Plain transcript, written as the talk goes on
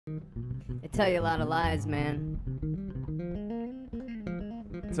They tell you a lot of lies, man.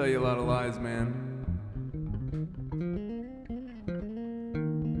 Tell you a lot of lies, man.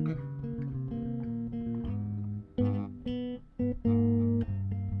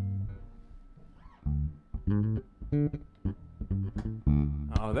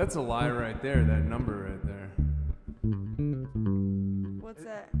 Oh, that's a lie right there, that number right there. What's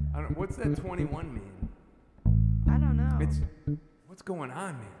that? What's that 21 mean? I don't know. What's going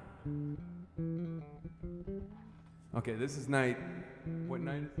on, man? Okay, this is night. What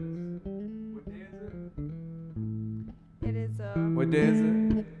night is this? What day is it? It is What day is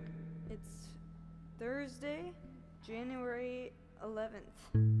it? It's Thursday, January 11th.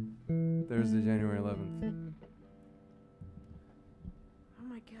 Thursday, January 11th. Oh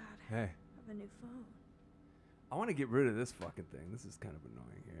my god. Hey, I have a new phone. I want to get rid of this fucking thing. This is kind of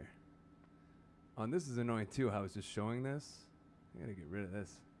annoying here. Oh, and this is annoying too, how I was just showing this. I gotta get rid of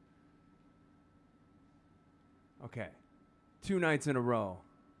this. Okay. 2 nights in a row.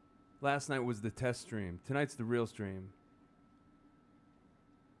 Last night was the test stream. Tonight's the real stream.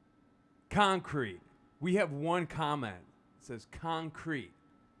 Concrete. We have one comment. It says concrete.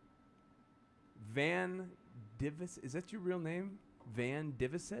 Van Divis. Is that your real name? Van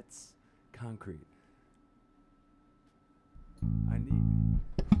Divisits? Concrete. I need.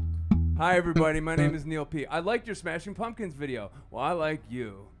 Hi, everybody. My name is Neil P. I liked your Smashing Pumpkins video. Well, I like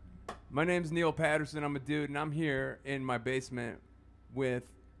you. My name's Neil Patterson. I'm a dude, and I'm here in my basement with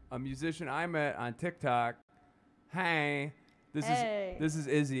a musician I met on TikTok. Hi. This is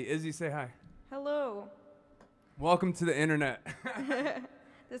Izzy. Izzy, say hi. Hello. Welcome to the internet.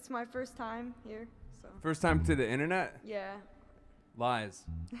 This is my first time here, so. First time to the internet? Yeah. Lies.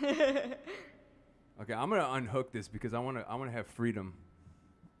 Okay, I'm gonna unhook this because I wanna have freedom.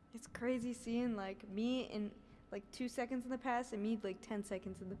 It's crazy seeing like me in like 2 seconds in the past and me like 10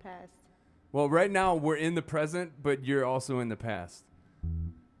 seconds in the past. Well, right now we're in the present, but you're also in the past.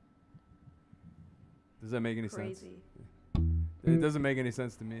 Does that make any sense? Crazy. It doesn't make any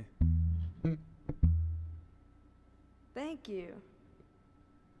sense to me. Thank you.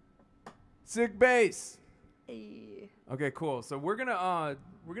 Sick bass. Hey. Okay, cool. So we're gonna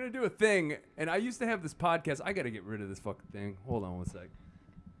do a thing, and I used to have this podcast. I gotta get rid of this fucking thing. Hold on one sec.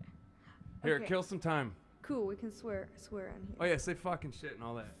 Here, Okay. kill some time. Cool, we can swear on here. Oh yeah, say fucking shit and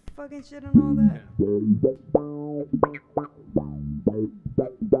all that. Fucking shit and all that.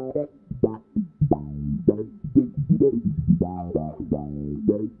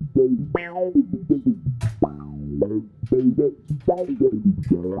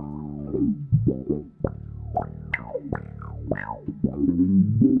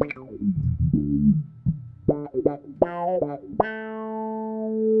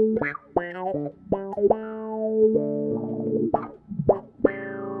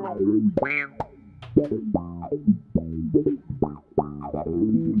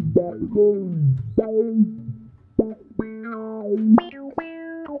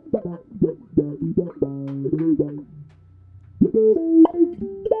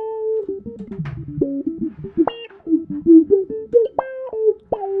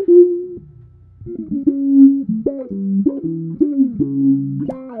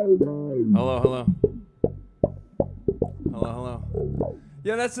 Hello.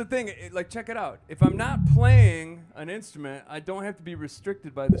 Yeah, that's the thing. Like, check it out. If I'm not playing an instrument, I don't have to be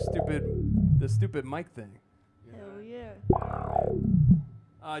restricted by the stupid mic thing. Hell yeah.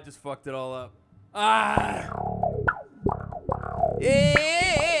 I just fucked it all up. Ah!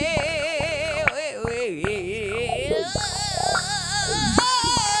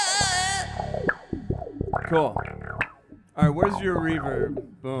 Cool. All right, where's your reverb?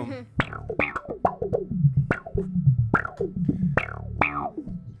 Boom.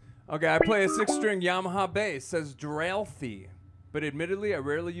 Okay, I play a 6-string Yamaha bass. Says Dralthy, but admittedly, I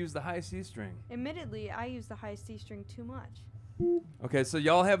rarely use the high C string. Admittedly, I use the high C string too much. Okay, so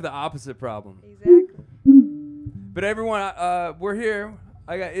y'all have the opposite problem. Exactly. But everyone, we're here.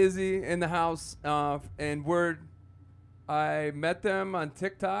 I got Izzy in the house, and I met them on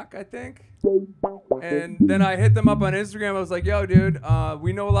TikTok, I think. And then I hit them up on Instagram. I was like, yo, dude,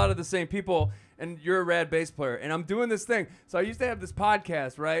 we know a lot of the same people, and you're a rad bass player. And I'm doing this thing. So I used to have this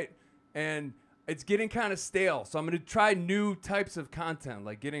podcast, right? And it's getting kind of stale. So I'm going to try new types of content,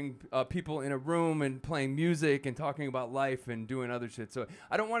 like getting people in a room and playing music and talking about life and doing other shit. So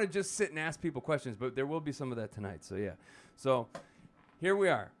I don't want to just sit and ask people questions, but there will be some of that tonight. So, yeah. So here we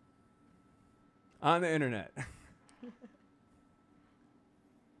are on the internet.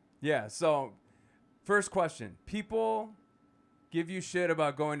 Yeah, so first question. People give you shit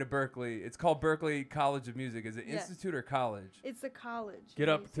about going to Berkeley. It's called Berkeley College of Music. Is it Yes. institute or college? It's a college. Get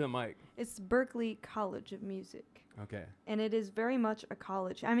of up music. to the mic. It's Berkeley College of Music. Okay. And it is very much a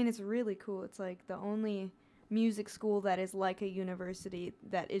college. I mean, it's really cool. It's like the only music school that is like a university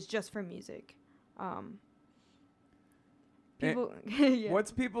that is just for music. People, yeah.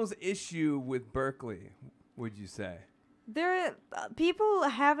 What's people's issue with Berkeley, would you say? People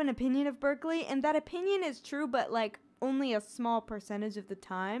have an opinion of Berkeley, and that opinion is true, but like only a small percentage of the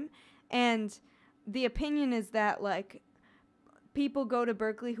time. And the opinion is that like people go to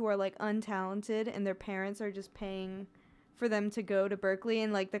Berkeley who are like untalented, and their parents are just paying for them to go to Berkeley,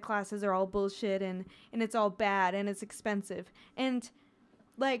 and like the classes are all bullshit, and it's all bad, and it's expensive. And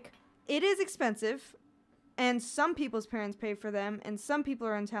like it is expensive, and some people's parents pay for them, and some people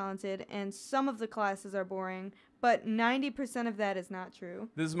are untalented, and some of the classes are boring, but 90% of that is not true.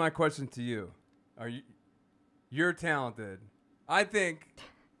 This is my question to you. You're talented. I think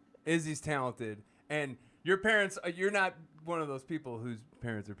Izzy's talented, and your parents, you're not one of those people whose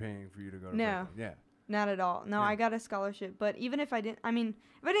parents are paying for you to go to No. Berkeley. Yeah. Not at all. No, Yeah. I got a scholarship, but even if I didn't, if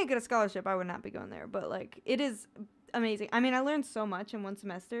I didn't get a scholarship, I would not be going there. But like, it is amazing. I mean, I learned so much in one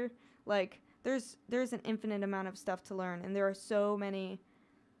semester. Like, there's an infinite amount of stuff to learn, and there are so many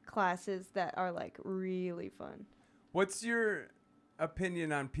classes that are like really fun. What's your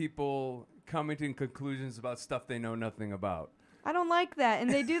opinion on people coming to conclusions about stuff they know nothing about? I don't like that,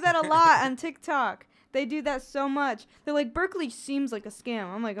 and they do that a lot on TikTok. They do that so much. They're like, Berkeley seems like a scam.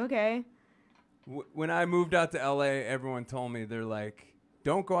 I'm like, okay. When I moved out to LA, everyone told me, they're like,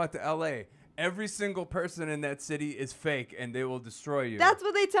 don't go out to LA. Every single person in that city is fake, and they will destroy you. That's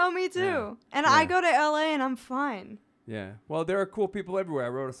what they tell me too. Yeah. And Yeah. I go to LA and I'm fine. Yeah. Well, there are cool people everywhere. I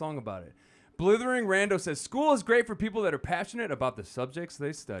wrote a song about it. Blithering Rando says, school is great for people that are passionate about the subjects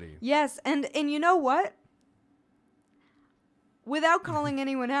they study. Yes, and you know what? Without calling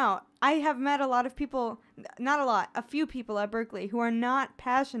anyone out, I have met a lot of people, not a lot, a few people at Berkeley who are not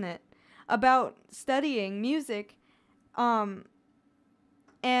passionate about studying music, and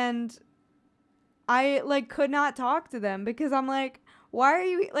I like could not talk to them because I'm like, why are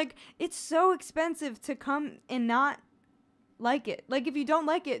you like, it's so expensive to come and not like it. Like, if you don't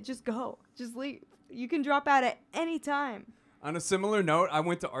like it, just go, just leave. You can drop out at any time. On a similar note, I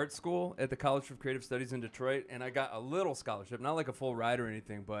went to art school at the College of Creative Studies in Detroit, and I got a little scholarship, not like a full ride or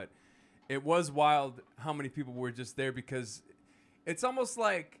anything, but it was wild how many people were just there, because it's almost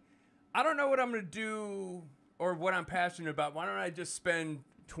like, I don't know what I'm going to do or what I'm passionate about. Why don't I just spend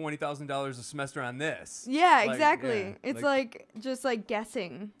 $20,000 a semester on this? Yeah, Like, exactly. yeah, It's like just like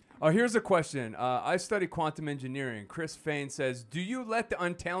guessing. Oh, here's a question. I study quantum engineering. Chris Fain says, do you let the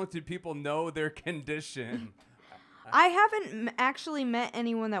untalented people know their condition? I haven't actually met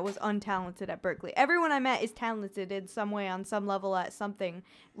anyone that was untalented at Berkeley. Everyone I met is talented in some way, on some level, at something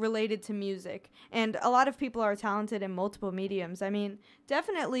related to music. And a lot of people are talented in multiple mediums. I mean,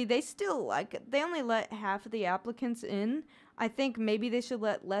 definitely, they only let half of the applicants in. I think maybe they should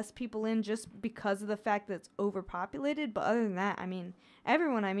let less people in just because of the fact that it's overpopulated. But other than that, I mean,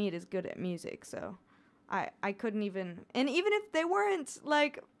 everyone I meet is good at music. So I couldn't even, and even if they weren't,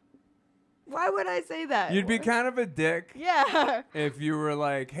 like, why would I say that? You'd be kind of a dick. Yeah. If you were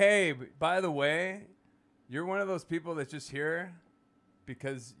like, hey, by the way, you're one of those people that's just here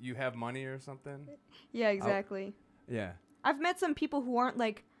because you have money or something. Yeah, exactly. Yeah. I've met some people who aren't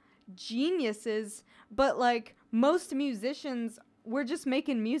like geniuses, but like most musicians, we're just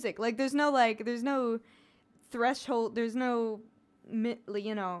making music. Like there's no threshold, there's no,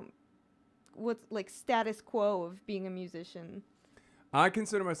 what's like status quo of being a musician. I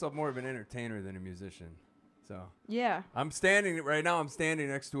consider myself more of an entertainer than a musician. So Yeah. I'm standing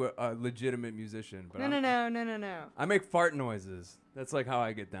next to a legitimate musician. But No. I make fart noises. That's like how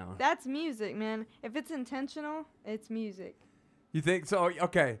I get down. That's music, man. If it's intentional, it's music. You think so?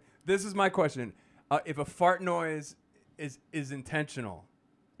 Okay, this is my question. If a fart noise is intentional,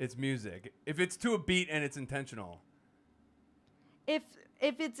 it's music. If it's to a beat and it's intentional. If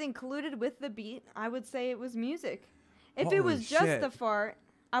it's included with the beat, I would say it was music. If Holy it was just shit. a fart,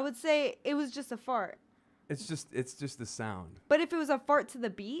 I would say it was just a fart. It's just the sound. But if it was a fart to the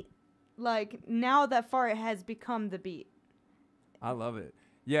beat, like now that fart has become the beat. I love it.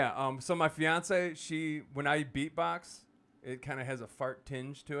 Yeah. So my fiance, when I beatbox, it kind of has a fart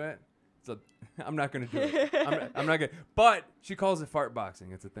tinge to it. So I'm not gonna do it. I'm not gonna. But she calls it fart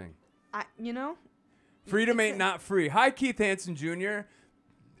boxing. It's a thing. It's Freedom ain't not free. Hi, Keith Hansen Jr.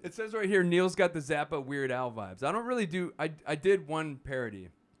 It says right here, Neil's got the Zappa Weird Al vibes. I don't really do. I did one parody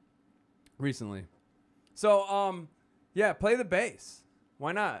recently. So yeah, play the bass.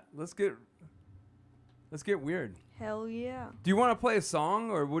 Why not? Let's get weird. Hell yeah. Do you want to play a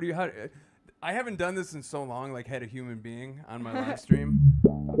song, or what do you? I haven't done this in so long, like had a human being on my live stream.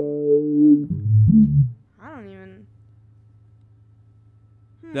 I don't even.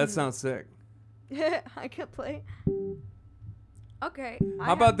 That sounds sick. I could play. Okay.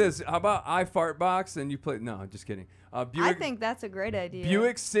 How about this? How about I fart box and you play? No, just kidding. I think that's a great idea.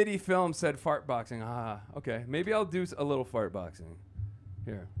 Buick City Film said fart boxing. Okay. Maybe I'll do a little fart boxing.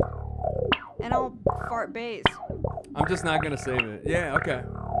 Here. And I'll fart bass. I'm just not gonna save it. Yeah. Okay.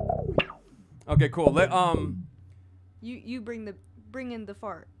 Okay. Cool. You bring in the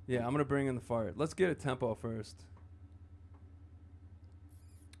fart. Yeah, I'm gonna bring in the fart. Let's get a tempo first.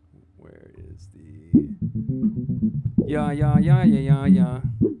 Where is the? Yeah.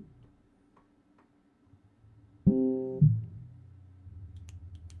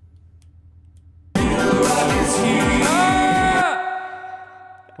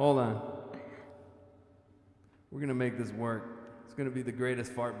 Hold on. We're gonna make this work. It's gonna be the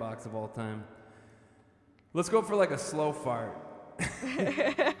greatest fart box of all time. Let's go for like a slow fart.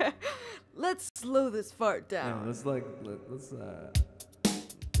 Let's slow this fart Yeah, down. let's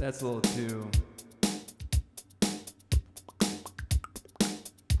that's a little too.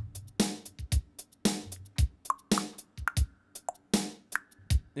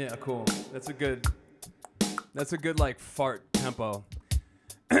 Yeah, cool. That's a good like fart tempo.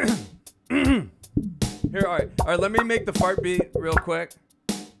 Here, all right, let me make the fart beat real quick.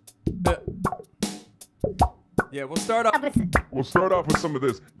 Yeah, we'll start off with some of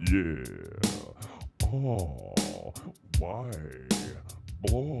this. Yeah. Oh, why?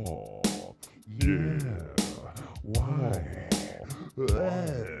 Blah. Yeah. Why?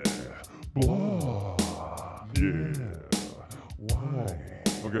 Blah. Yeah. Why?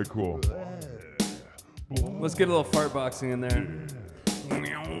 Okay, cool. Let's get a little fart boxing in there.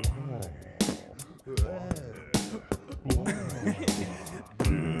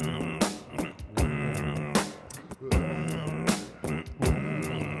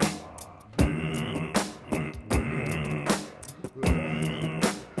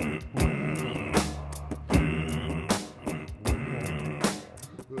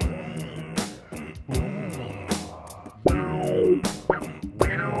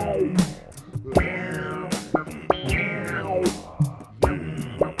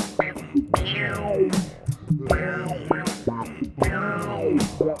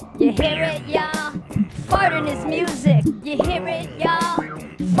 You hear it, y'all? Farting is music. You hear it, y'all?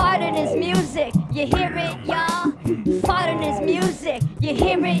 Farting is music. You hear it, y'all? Farting is music. You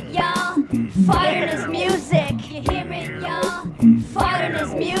hear it, y'all? Farting is music. You hear it, y'all? Farting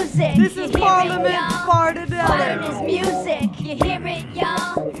is music. This You is hear it, Parliament y'all? Farted Farting is music. You hear it,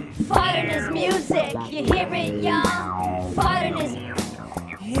 y'all? Farting is music. You hear it, y'all? Farting is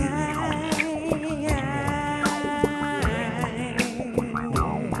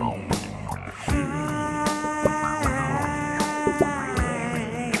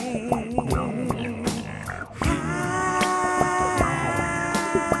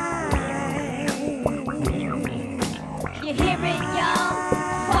You hear it, y'all?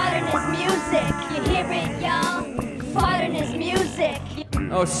 Farting is music. You hear it, y'all? Farting is music.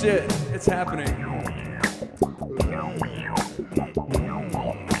 Oh shit, it's happening.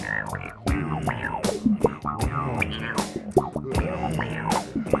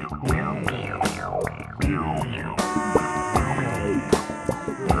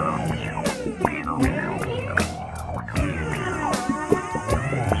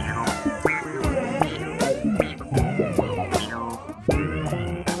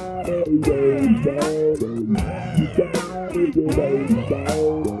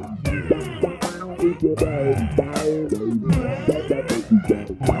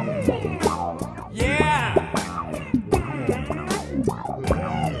 Yeah!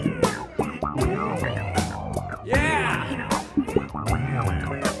 Yeah!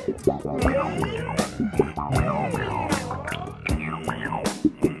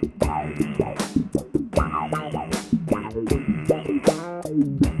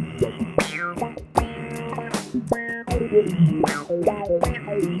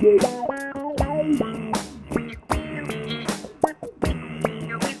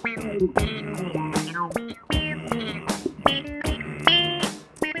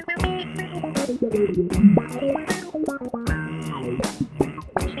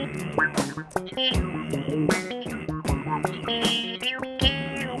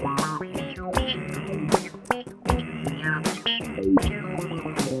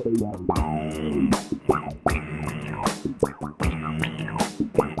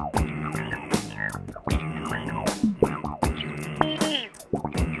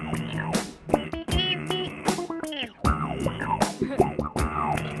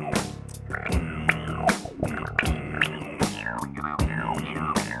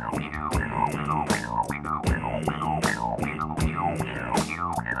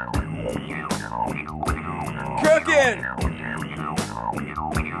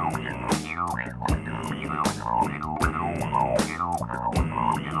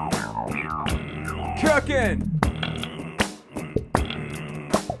 cooking.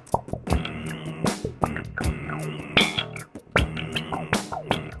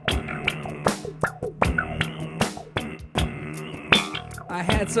 I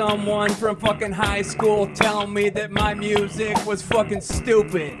had someone from fucking high school tell me that my music was fucking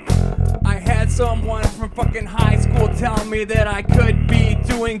stupid. I had someone from fucking high school tell me that I could be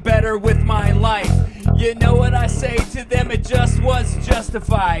doing better with my life. You know what I say to them? It just was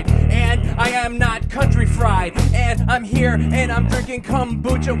justified. And I am not country fried. And I'm here and I'm drinking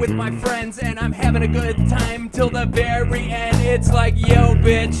kombucha with my friends. And I'm having a good time till the very end. It's like, yo,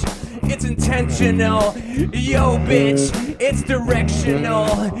 bitch, it's intentional. Yo, bitch, it's directional.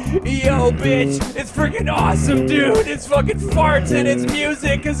 Yo, bitch, it's freaking awesome, dude. It's fucking farts and it's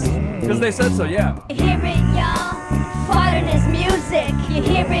music. Cause they said so, yeah. Hear it, y'all. Farting is music. You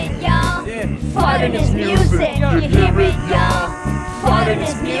hear it, y'all. Yeah. Farting is music. You hear it, y'all. Farting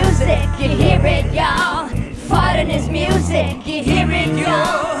is music. You hear it, y'all. Farting is music. You hear it,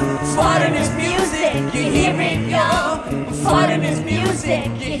 y'all. Farting is music. You hear it, y'all. Farting is music.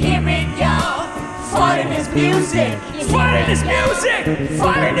 You hear it, y'all. Farting is music. Farting is music.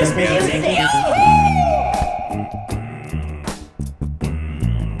 Farting is music.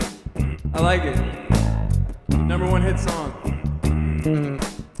 I like it. #1 hit song.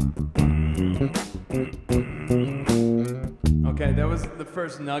 Okay, that was the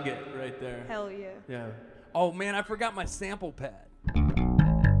first nugget right there. Hell yeah. Yeah. Oh man, I forgot my sample pad.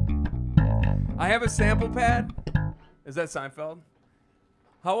 I have a sample pad. Is that Seinfeld?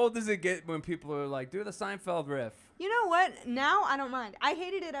 How old does it get when people are like, do the Seinfeld riff? You know what? Now I don't mind. I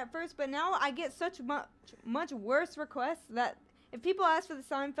hated it at first, but now I get such much worse requests that if people ask for the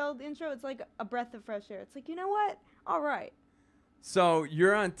Seinfeld intro, it's like a breath of fresh air. It's like, you know what? All right. So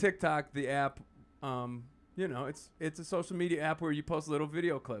you're on TikTok, the app. You know, it's a social media app where you post little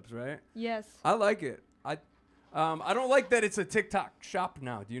video clips, right? Yes. I like it. I don't like that it's a TikTok shop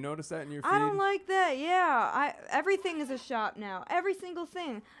now. Do you notice that in your feed? I don't like that. Yeah. Everything is a shop now. Every single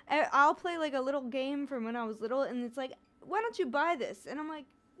thing. I'll play like a little game from when I was little, and it's like, why don't you buy this? And I'm like,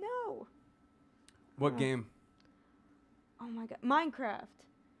 no. What game? Oh my god, Minecraft.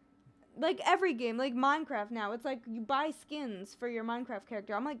 Like every game, like Minecraft now, it's like you buy skins for your Minecraft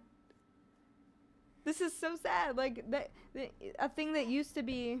character. I'm like, this is so sad. Like a thing that used to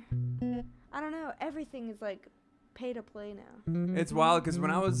be, I don't know. Everything is like pay to play now. It's wild because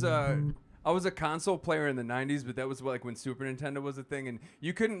when I was a console player in the 90s, but that was like when Super Nintendo was a thing, and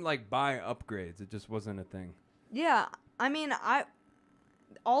you couldn't like buy upgrades. It just wasn't a thing. Yeah, I mean,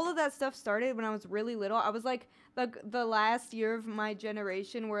 all of that stuff started when I was really little. I was like the last year of my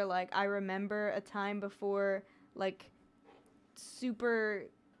generation where like I remember a time before like super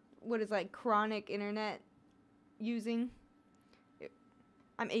chronic internet using.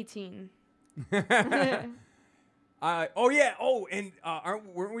 I'm 18. Oh yeah. Oh, and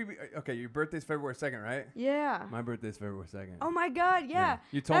weren't we? Okay, your birthday's February 2nd, right? Yeah. My birthday's February 2nd. Oh my God, yeah.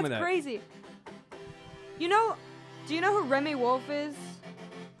 You told me that. That's crazy. You know, do you know who Remy Wolf is?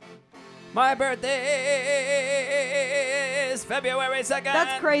 My birthday is February 2nd.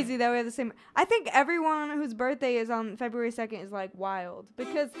 That's crazy that we have the same. I think everyone whose birthday is on February 2nd is like wild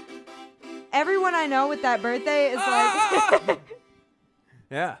because everyone I know with that birthday is like.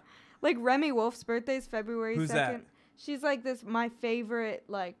 Yeah. Like Remy Wolf's birthday is February 2nd. Who's that? She's like my favorite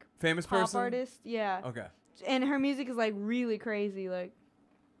like famous pop person? artist. Yeah. Okay. And her music is like really crazy, like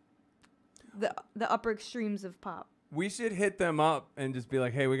the upper extremes of pop. We should hit them up and just be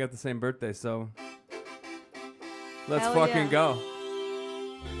like, hey, we got the same birthday, so let's Hell fucking yeah.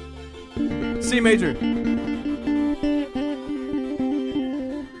 go. C major.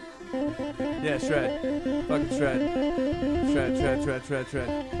 Yeah, shred. Fucking shred.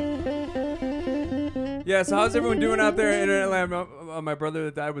 Shred. Yeah, so how's everyone doing out there in Internet land? My brother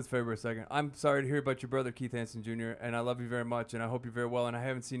that died was February 2nd. I'm sorry to hear about your brother, Keith Hansen Jr., and I love you very much, and I hope you're very well, and I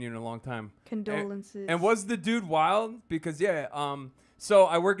haven't seen you in a long time. Condolences. And was the dude wild? Because, so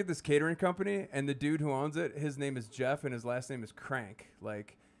I work at this catering company, and the dude who owns it, his name is Jeff, and his last name is Crank.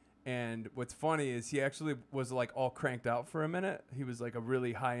 And what's funny is he actually was, like, all cranked out for a minute. He was, like, a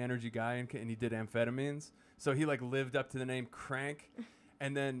really high-energy guy, and he did amphetamines. So he, like, lived up to the name Crank.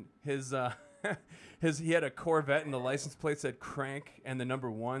 And then his he had a Corvette, and the license plate said Crank, and the number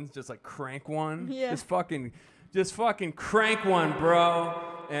 1's just, like, Crank 1. Yeah. Just fucking Crank 1, bro.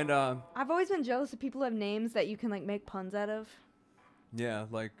 And I've always been jealous that people have names that you can, like, make puns out of. yeah,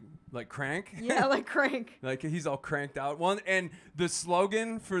 like Crank. Yeah, like Crank. Like he's all cranked out. Well, and the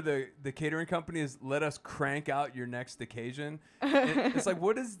slogan for the catering company is "Let us crank out your next occasion." And it's like,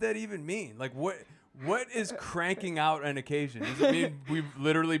 what does that even mean? Like, What is cranking out an occasion? Does it mean we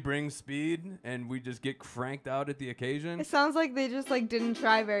literally bring speed and we just get cranked out at the occasion? It sounds like they just like didn't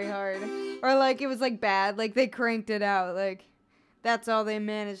try very hard, or like it was like bad, like they cranked it out, like that's all they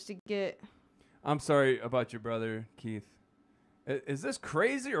managed to get. I'm sorry about your brother, Keith. Is this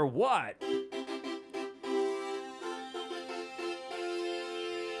crazy or what?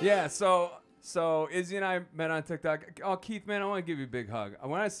 Yeah, so Izzy and I met on TikTok. Oh, Keith, man, I want to give you a big hug.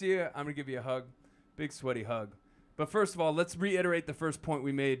 When I see you, I'm going to give you a hug. Big sweaty hug. But first of all, let's reiterate the first point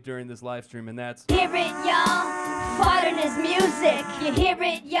we made during this live stream, and that's... Hear it, y'all. Farting is music. You hear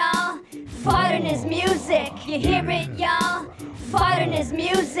it, y'all. Farting is music. You hear it, y'all. Farting is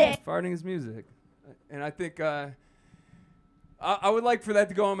music. Farting is music. And I think I would like for that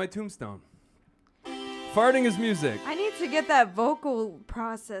to go on my tombstone. Farting is music. I need to get that vocal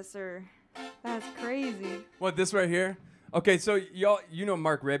processor. That's crazy. What, this right here? Okay, so y'all, you know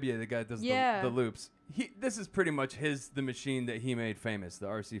Mark Rebier, the guy that does the loops. This is pretty much the machine that he made famous, the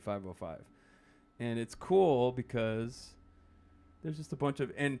RC505. And it's cool because there's just a bunch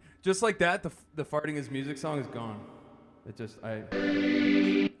of, and just like that, the Farting is Music song is gone. It just, I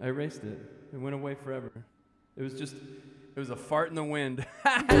erased it. It went away forever. It was a fart in the wind.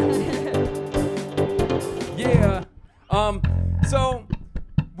 Yeah. So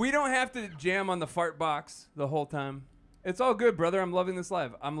we don't have to jam on the fart box the whole time. It's all good, brother. I'm loving this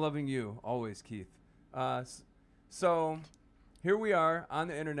live. I'm loving you always, Keith. So here we are on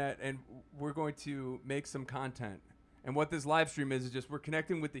the internet, and we're going to make some content. And what this live stream is just we're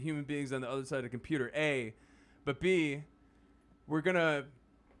connecting with the human beings on the other side of the computer, A. But B, we're going to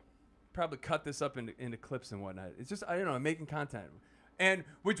probably cut this up into clips and whatnot. It's just, I don't know, making content. And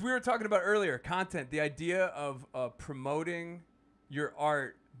which we were talking about earlier, content, the idea of promoting your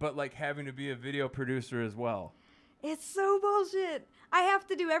art, but like having to be a video producer as well. It's so bullshit. I have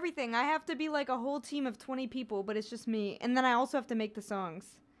to do everything. I have to be like a whole team of 20 people, but it's just me. And then I also have to make the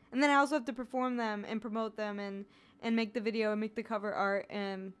songs. And then I also have to perform them and promote them and make the video and make the cover art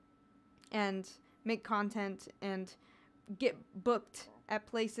and make content and get booked at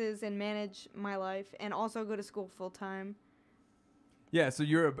places and manage my life and also go to school full time. Yeah, so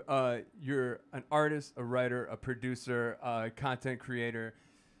you're an artist, a writer, a producer, a content creator,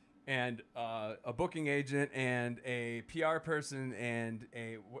 and a booking agent, and a PR person, and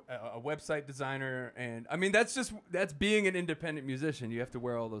a website designer, and I mean that's being an independent musician. You have to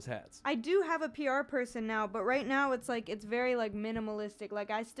wear all those hats. I do have a PR person now, but right now it's very like minimalistic. Like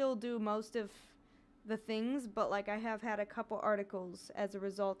I still do most of the things, but like I have had a couple articles as a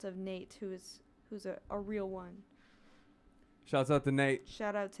result of Nate, who's a real one. Shouts out to Nate.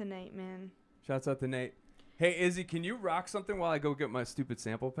 Shout out to Nate, man. Shouts out to Nate. Hey, Izzy, can you rock something while I go get my stupid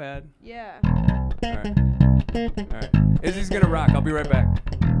sample pad? Yeah. All right. All right. Izzy's going to rock. I'll be right back.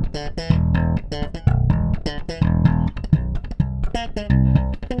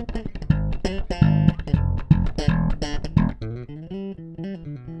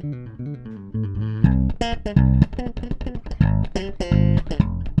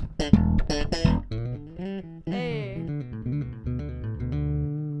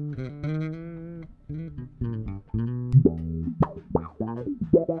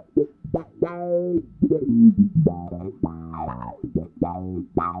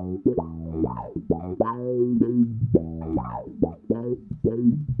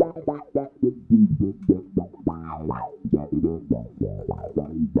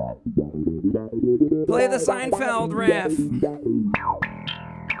 Play the Seinfeld riff.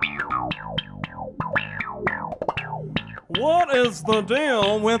 What is the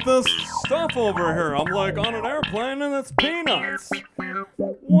deal with this stuff over here? I'm like on an airplane and it's peanuts.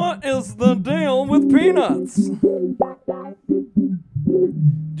 What is the deal with peanuts?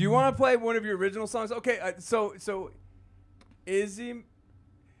 Do you want to play one of your original songs? Okay, so Izzy,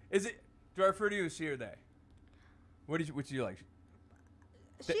 do I refer to you as she or they? Which do you like?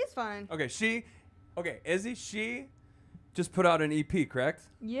 She's fine. Okay, Izzy, she just put out an EP, correct?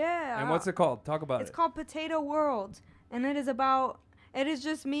 Yeah. And what's it called? Talk about it. It's called Potato World, and it is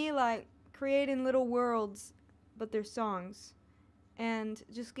just me like creating little worlds, but they're songs, and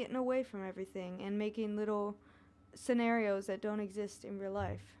just getting away from everything and making little scenarios that don't exist in real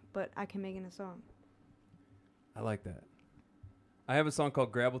life, but I can make in a song. I like that. I have a song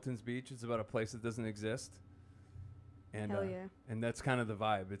called Grabbleton's Beach. It's about a place that doesn't exist. And, Hell yeah. And that's kind of the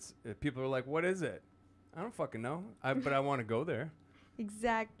vibe. It's people are like, "What is it?" I don't fucking know. But I want to go there.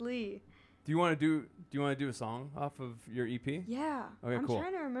 Exactly. Do you want to do a song off of your EP? Yeah. Okay, cool. I'm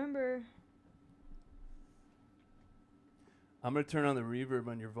trying to remember. I'm gonna turn on the reverb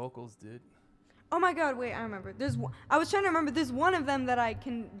on your vocals, dude. Oh my God! Wait, I remember. I was trying to remember. There's one of them that I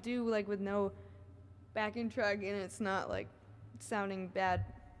can do like with no backing track and it's not like sounding bad.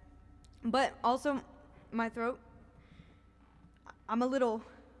 But also, my throat, I'm a little.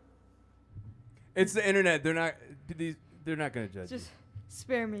 It's the internet. They're not gonna judge Just you.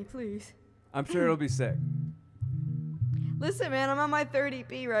 spare me, please. I'm sure it'll be sick. Listen, man, I'm on my third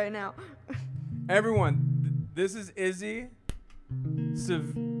EP right now. Everyone, this is Izzy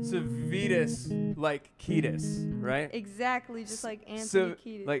Savides, like Kiedis, right? Exactly, just like Anthony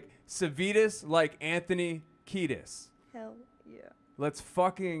Kiedis. Like Savides, like Anthony Kiedis. Hell yeah. Let's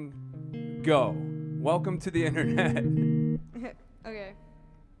fucking go. Welcome to the internet. Okay.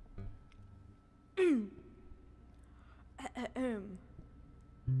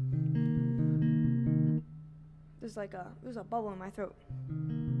 There's a bubble in my throat.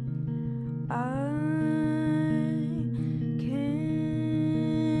 I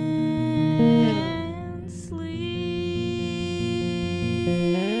can't sleep.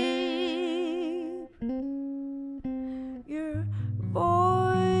 Your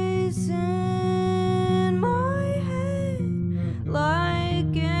voice in my head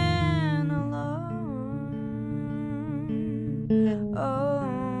like an alarm. Oh,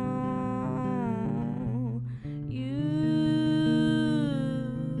 you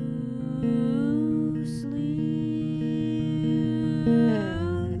soothe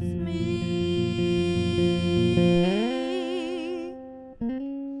me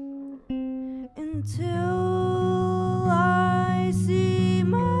until I see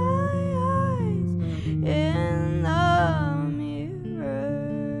my eyes in the mirror,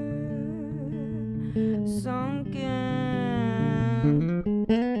 sunken.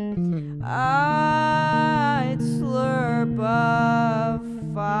 I'd slurp a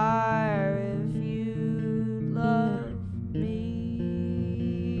fire if you love me.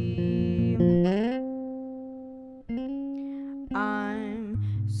 I'm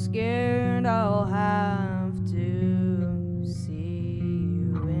scared I'll have to see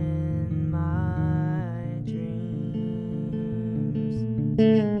you in my dreams.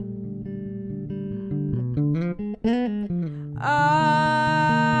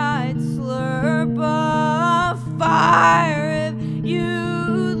 I'd slurp a fire if you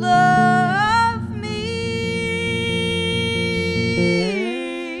love me.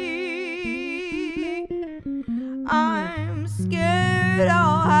 I'm scared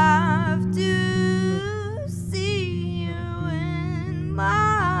I'll have to see you in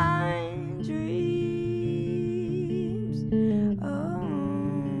my dreams. Oh,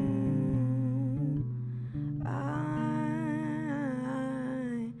 I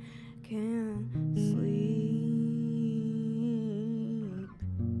can't sleep.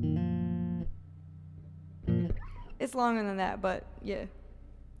 It's longer than that, but yeah.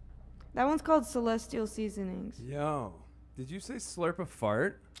 That one's called Celestial Seasonings. Yo, did you say slurp a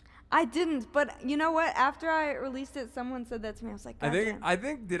fart? I didn't, but you know what? After I released it, someone said that to me. I was like, God damn. I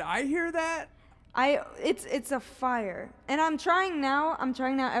think did I hear that? It's a fire. And I'm trying now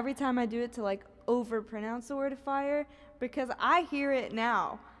every time I do it to like overpronounce the word fire because I hear it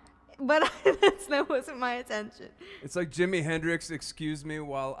now. But that wasn't my intention. It's like Jimi Hendrix, excuse me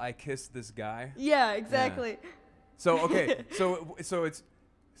while I kiss this guy. Yeah, exactly. Yeah. So okay, so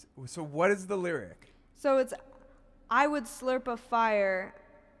what is the lyric? So it's I would slurp a fire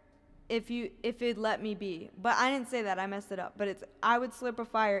if it'd let me be. But I didn't say that, I messed it up. But it's I would slurp a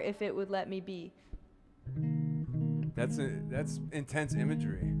fire if it would let me be. That's intense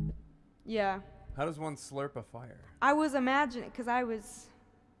imagery. Yeah. How does one slurp a fire? I was imagining because I was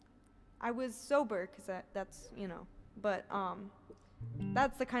sober because that's but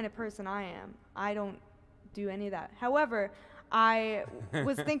that's the kind of person I am. I don't do any of that. However, I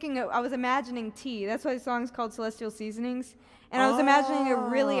was I was imagining tea. That's why the song's called Celestial Seasonings. And I was imagining a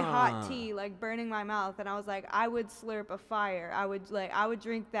really hot tea, like burning my mouth. And I was like, I would slurp a fire. I would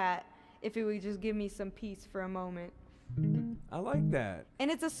drink that if it would just give me some peace for a moment. I like that.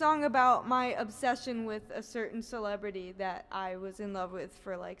 And it's a song about my obsession with a certain celebrity that I was in love with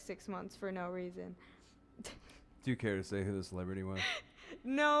for like 6 months for no reason. Do you care to say who the celebrity was?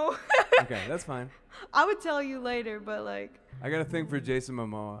 No. Okay, that's fine. I would tell you later, but like. I got a thing for Jason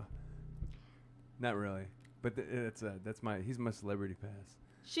Momoa. Not really, but he's my celebrity pass.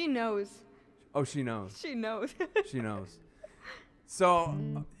 She knows. Oh, she knows. She knows. She knows. So,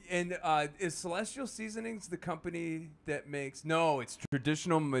 is Celestial Seasonings the company that makes? No, it's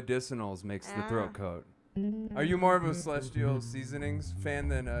Traditional Medicinals makes the throat coat. Are you more of a Celestial Seasonings fan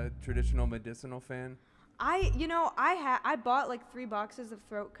than a Traditional Medicinal fan? I bought like 3 boxes of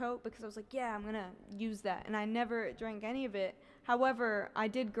throat coat because I was like, yeah, I'm gonna use that, and I never drank any of it. However, I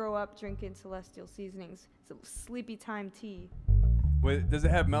did grow up drinking Celestial Seasonings. It's a sleepy time tea. Wait, does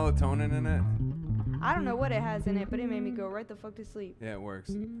it have melatonin in it? I don't know what it has in it, but it made me go right the fuck to sleep. Yeah, it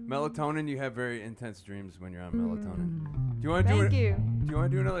works. Melatonin, you have very intense dreams when you're on melatonin. Do you want to do Thank it? you. Do you want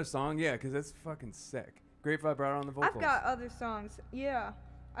to do another song? Yeah, because that's fucking sick. Great vibrato on the vocals. I've got other songs. Yeah,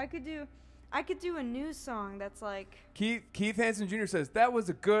 I could do a new song that's like. Keith Hansen Jr. says that was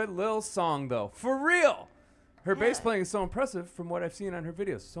a good little song though, for real. Her bass playing is so impressive from what I've seen on her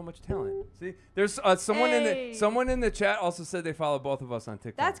videos. So much talent. See, there's someone in the chat also said they follow both of us on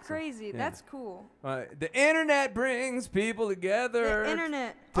TikTok. That's crazy. Yeah. That's cool. The internet brings people together. The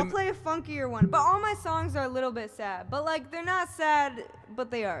internet. I'll play a funkier one, but all my songs are a little bit sad. But like they're not sad, but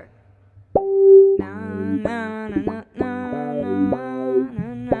they are. Na na na na na na na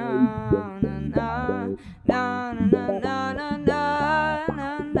na na na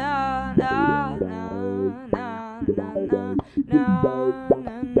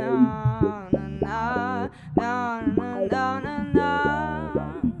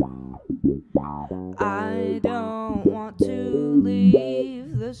I don't want to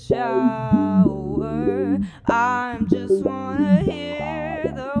leave the shower. I just wanna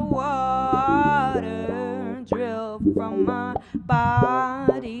hear the water drip from my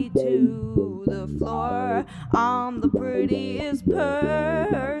body to the floor. I'm the prettiest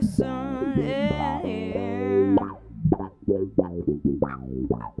person in here.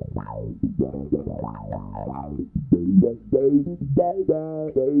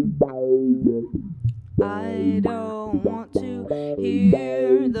 I don't want to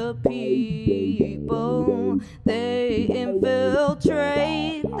hear the people. They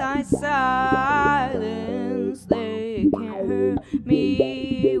infiltrate my silence. They can't hurt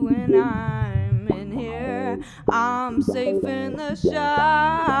me when I'm in here. I'm safe in the shower.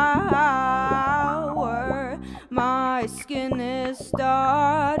 My skin is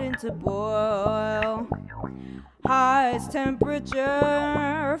starting to boil. Highest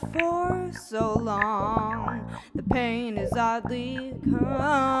temperature for so long. The pain is oddly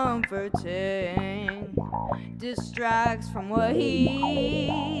comforting. Distracts from what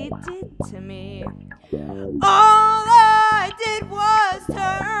he did to me. All I did was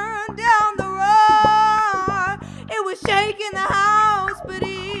turn down the roar. It was shaking the house, but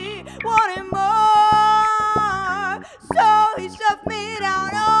he wanted more. So he shoved me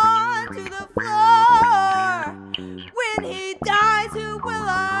down onto the floor. When he dies, who will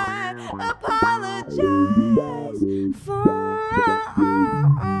I apologize for?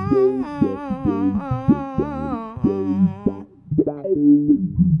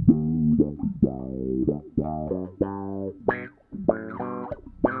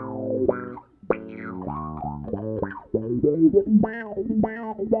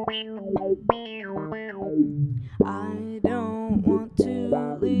 I don't want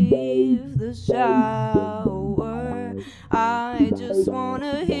to leave the shower. I just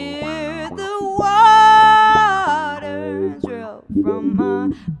wanna hear the water drip from my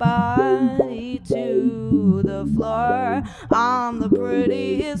body to the floor. I'm the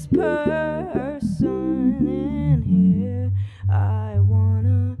prettiest person in here. I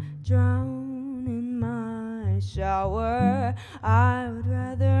wanna drown in my shower. I would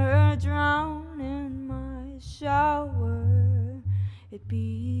rather drown in my shower. It'd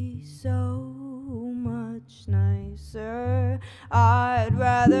be so much nicer. I'd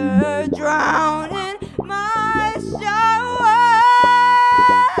rather drown in my shower.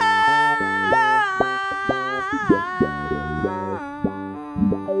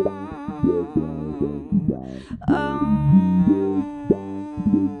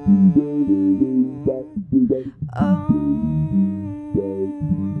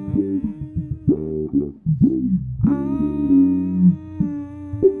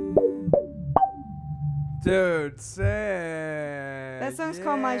 Dude, say That song's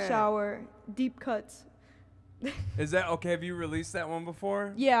called My Shower. Deep cuts. Is that okay? Have you released that one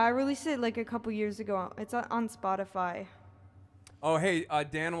before? Yeah, I released it like a couple years ago. It's on Spotify. Oh, hey,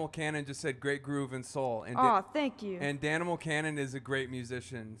 Danimal Cannon just said great groove and soul. And Thank you. And Danimal Cannon is a great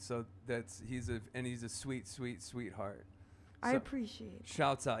musician, so he's a sweet, sweet, sweetheart. I So, appreciate it.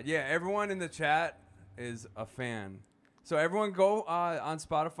 shouts out. Yeah, everyone in the chat is a fan. So everyone go on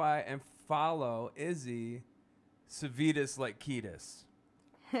Spotify and follow Izzy Savides like Ketis.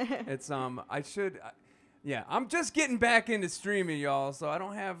 It's I'm just getting back into streaming, y'all, so I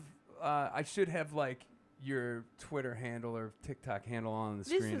don't have I should have like your Twitter handle or TikTok handle on the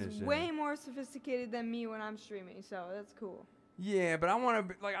screen. This is way more sophisticated than me when I'm streaming, so that's cool. Yeah, but I want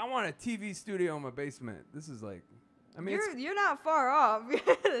a TV studio in my basement. This is like, I mean, You're not far off.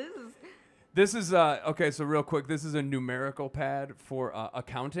 This is okay. So real quick, this is a numerical pad for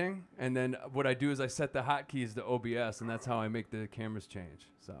accounting, and then what I do is I set the hotkeys to OBS, and that's how I make the cameras change.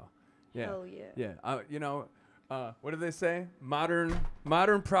 So, Yeah. Hell yeah. Yeah. You know, what do they say? Modern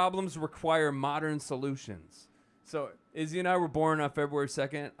problems require modern solutions. So Izzy and I were born on February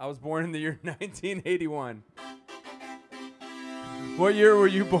 2nd. I was born in the year 1981. What year were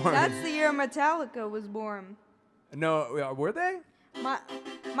you born? That's the year Metallica was born. No, were they?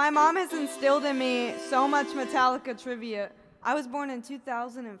 My mom has instilled in me so much Metallica trivia. I was born in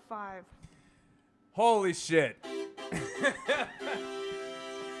 2005. Holy shit.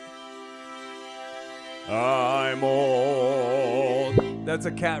 I'm old. That's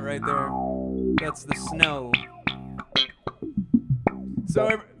a cat right there. That's the snow.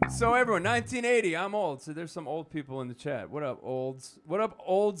 So everyone, 1980, I'm old. So there's some old people in the chat. What up, olds? What up,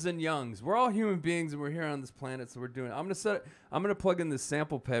 olds and youngs? We're all human beings and we're here on this planet, so we're doing it. I'm gonna plug in this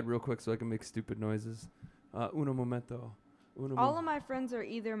sample pad real quick so I can make stupid noises. Uno momento. All of my friends are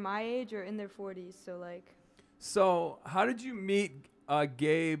either my age or in their 40s, so like. So how did you meet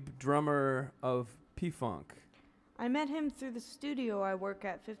Gabe, drummer of P-Funk? I met him through the studio I work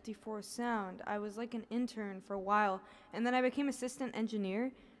at, 54 Sound. I was like an intern for a while, and then I became assistant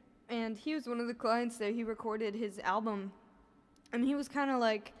engineer, and he was one of the clients there. He recorded his album, and he was kind of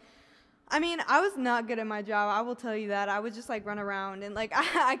like, I mean, I was not good at my job, I will tell you that. I would just like run around, and like,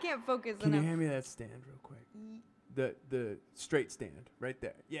 I can't focus. Can you hand me that stand real quick? The straight stand, right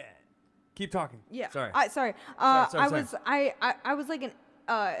there. Yeah. Keep talking. Yeah. Sorry. Sorry. I was like an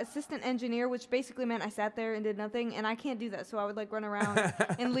assistant engineer, which basically meant I sat there and did nothing, and I can't do that. So I would like run around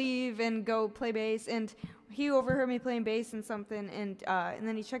and leave and go play bass. And he overheard me playing bass and something, and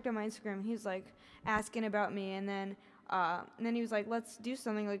then he checked out my Instagram. He was like asking about me, and then he was like, "Let's do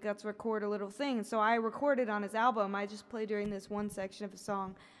something. Like let's record a little thing." And so I recorded on his album. I just played during this one section of a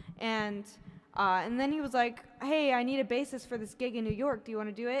song, and then he was like, "Hey, I need a bassist for this gig in New York. Do you want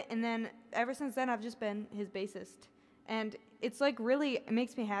to do it?" And then ever since then, I've just been his bassist. And it's like really, it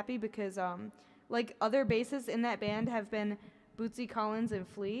makes me happy because like other bassists in that band have been Bootsy Collins and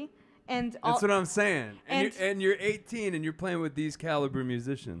Flea. And that's what I'm saying. And you're 18 and you're playing with these caliber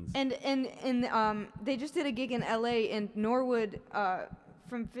musicians. And they just did a gig in LA, and Norwood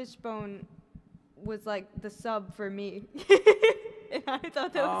from Fishbone was like the sub for me. And I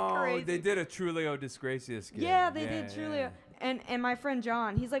thought that was crazy. Oh, they did a Trulio Disgracious gig. Yeah, they did Trulio. Yeah. And my friend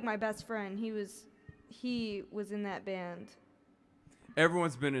John, he's like my best friend. He was in that band.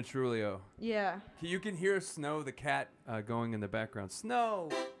 Everyone's been in Trulio. Yeah. You can hear Snow the cat going in the background. Snow.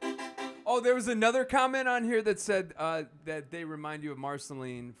 Oh, there was another comment on here that said that they remind you of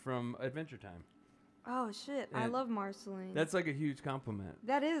Marceline from Adventure Time. Oh shit! I love Marceline. That's like a huge compliment.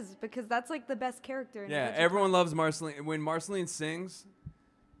 That is, because that's like the best character. In yeah, everyone loves Marceline. When Marceline sings,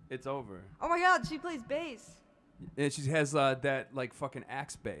 it's over. Oh my God, she plays bass. And she has that like fucking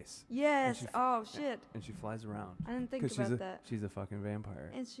axe bass. Yes. Oh shit. And she flies around. I didn't think about that. She's a fucking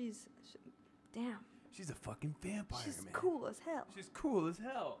vampire. And damn. She's a fucking vampire, she's man. She's cool as hell. She's cool as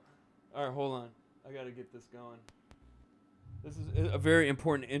hell. All right, hold on. I gotta get this going. This is a very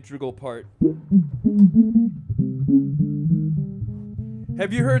important, integral part.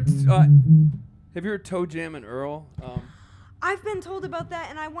 Have you heard Toe Jam and Earl? I've been told about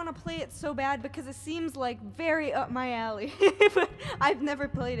that, and I want to play it so bad because it seems like very up my alley. But I've never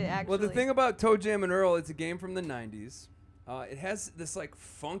played it, actually. Well, the thing about Toe Jam and Earl, it's a game from the 90s. It has this like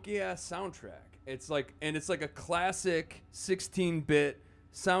funky ass soundtrack. It's like a classic 16-bit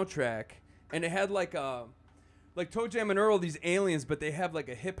soundtrack, and it had like Toe Jam and Earl, these aliens, but they have like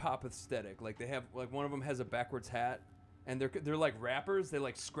a hip hop aesthetic. Like they have like one of them has a backwards hat, and they're like rappers. They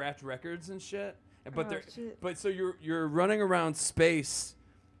like scratch records and shit. But so you're running around space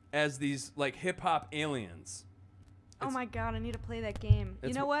as these like hip hop aliens. Oh my God, I need to play that game.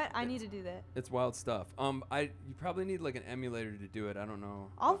 You know what? I need to do that. It's wild stuff. You probably need like an emulator to do it. I don't know.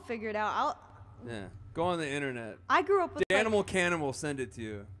 I'll figure it out. Yeah. Go on the internet. I grew up with Animal Cannon will send it to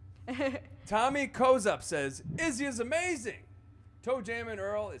you. Tommy Kozup says, Izzy is amazing. Toe Jam and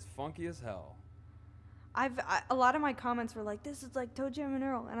Earl is funky as hell. A lot of my comments were like, this is like Toe Jam and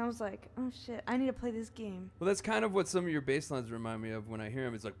Earl. And I was like, oh shit, I need to play this game. Well, that's kind of what some of your bass lines remind me of when I hear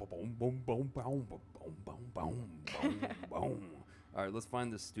them. It's like, boom, boom, boom, boom, boom, boom, boom, boom, boom, boom. All right, let's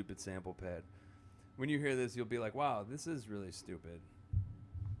find this stupid sample pad. When you hear this, you'll be like, wow, this is really stupid.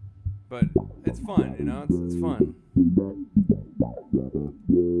 But it's fun, you know? It's fun.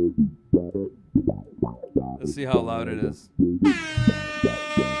 Let's see how loud it is.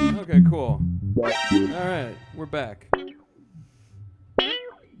 Okay, cool. All right, we're back.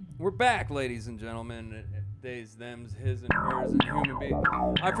 We're back, ladies and gentlemen. Theys, thems, his, and hers, and human beings.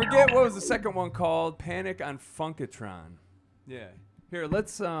 I forget what was the second one called. Panic on Funkatron. Yeah. Here,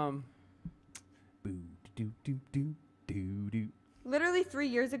 let's Literally 3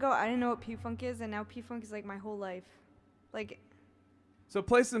 years ago, I didn't know what P-Funk is, and now P-Funk is like my whole life. Like, So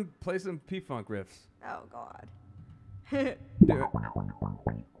play some P-Funk riffs. oh God. Do it.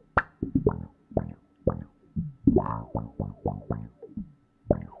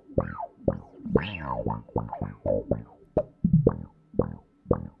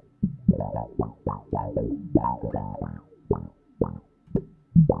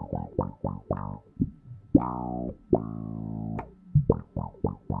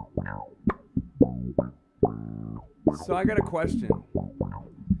 So I got a question.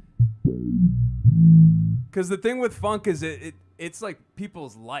 Because the thing with funk is it's like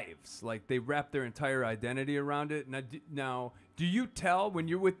people's lives. Like they wrap their entire identity around it. Now, do you tell when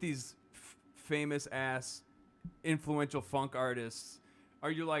you're with these famous ass influential funk artists?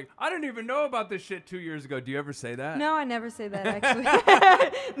 Are you like, I didn't even know about this shit 2 years ago? Do you ever say that? No, I never say that, actually.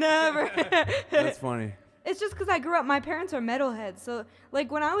 Never. That's funny. It's just because I grew up, my parents are metalheads. So,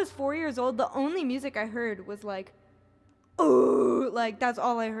 like, when I was 4 years old, the only music I heard was, like, oh, like, that's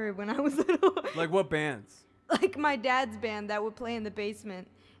all I heard when I was little. Like what bands? Like my dad's band that would play in the basement,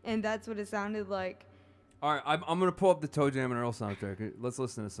 and that's what it sounded like. All right, I'm going to pull up the Toe Jam and Earl soundtrack. Let's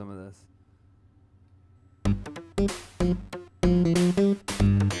listen to some of this.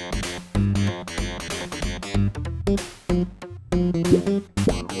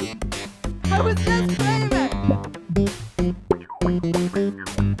 I was just playing that.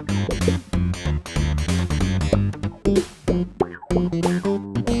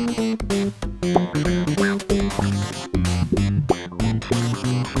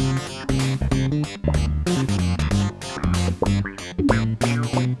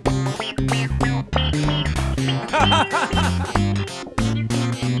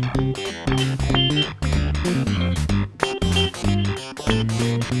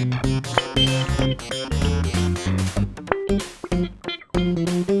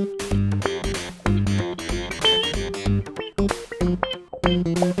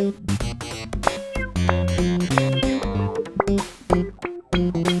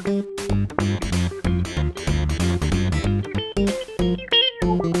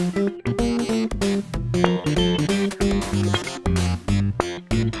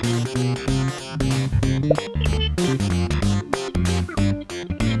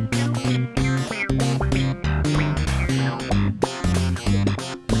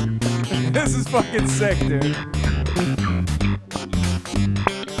 This is fucking sick, dude.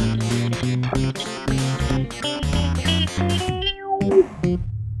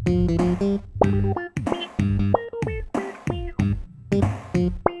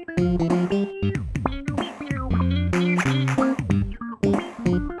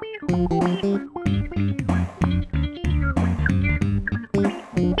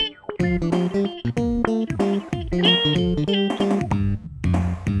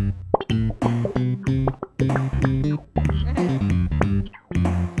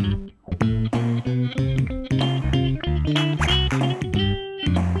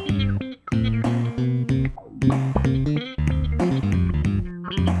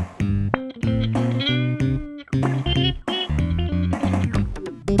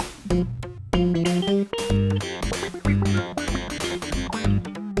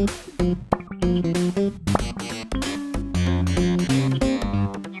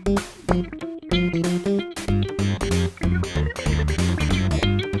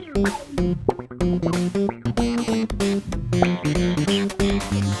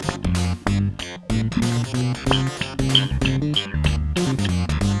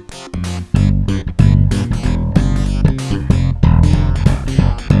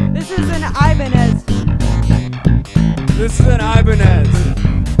 This is an Ibanez. This is an Ibanez.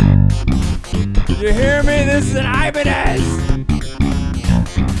 You hear me? This is an Ibanez.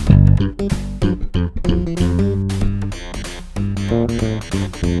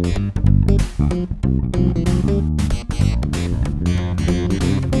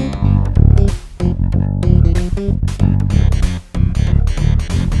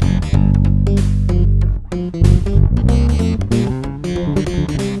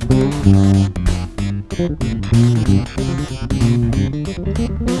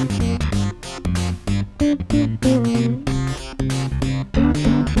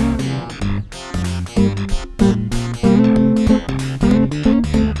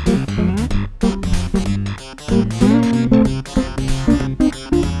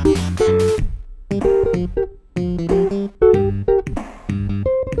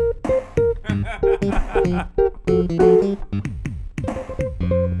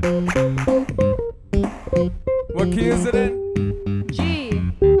 What key is it in? G.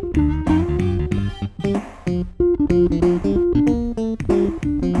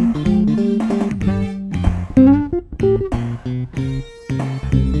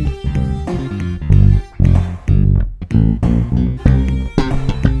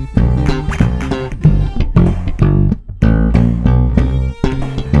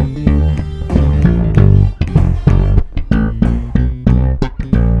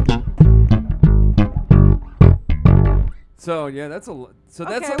 So yeah, that's a. So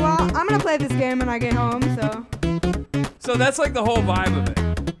that's. Okay, well, I'm gonna play this game when I get home. So that's like the whole vibe of it.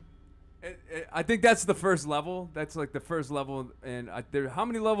 I think that's the first level. That's like the first level. And how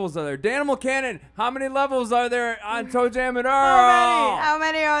many levels are there? Danimal Cannon, how many levels are there on Toe Jam and Earl? How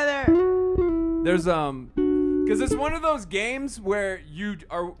many are there? There's because it's one of those games where you're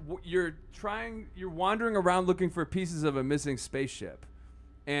wandering around looking for pieces of a missing spaceship,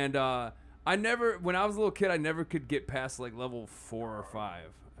 and when I was a little kid, I never could get past like level 4 or 5.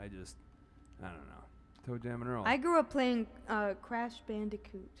 I don't know. Toe Jam and Earl. I grew up playing Crash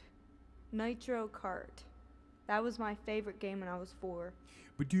Bandicoot. Nitro Kart. That was my favorite game when I was 4.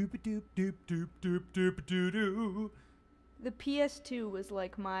 The PS2 was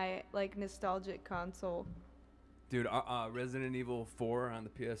like my nostalgic console. Dude, Resident Evil 4 on the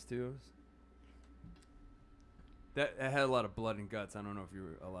PS2s. That had a lot of blood and guts. I don't know if you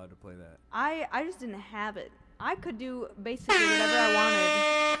were allowed to play that. I just didn't have it. I could do basically whatever I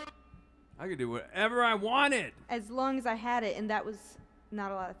wanted. I could do whatever I wanted. As long as I had it, and that was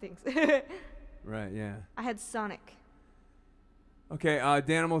not a lot of things. Right, yeah. I had Sonic. Okay,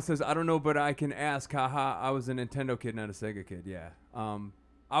 Danimal says, I don't know, but I can ask. Haha, I was a Nintendo kid, not a Sega kid. Yeah.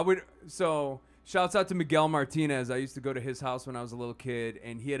 Shouts out to Miguel Martinez. I used to go to his house when I was a little kid,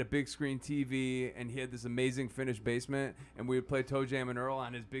 and he had a big screen TV, and he had this amazing finished basement, and we would play Toe Jam and Earl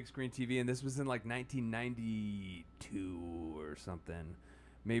on his big screen TV, and this was in like 1992 or something.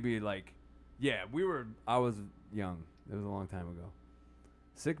 Maybe like, yeah, I was young. It was a long time ago.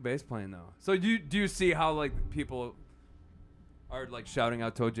 Sick bass playing though. So do you see how like people are like shouting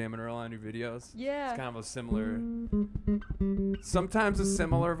out Toe Jam and Earl on your videos? Yeah. It's kind of a sometimes a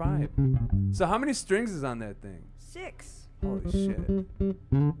similar vibe. So how many strings is on that thing? 6. Holy shit.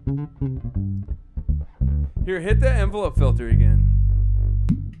 Here, hit the envelope filter again.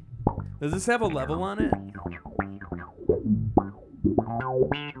 Does this have a level on it?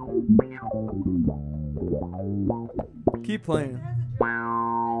 Keep playing.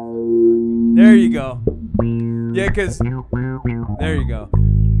 There you go. Yeah, cause there you go.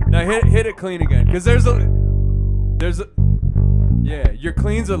 Now hit it clean again, cause there's a yeah, your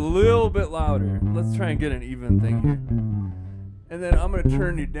clean's a little bit louder. Let's try and get an even thing here. And then I'm gonna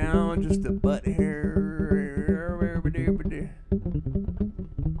turn you down just a butt hair.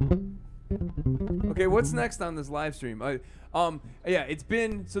 Okay, what's next on this live stream? Yeah, it's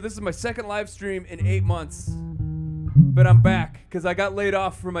been this is my second live stream in 8 months, but I'm back because I got laid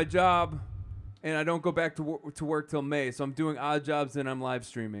off from my job, and I don't go back to work till May. So I'm doing odd jobs and I'm live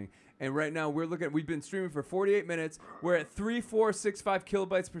streaming. And right now we've been streaming for 48 minutes. We're at 3465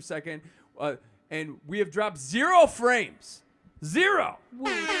 kilobytes per second, and we have dropped 0 frames. 0.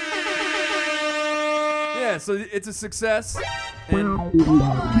 Yeah, so it's a success. And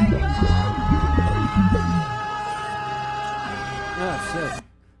oh shit.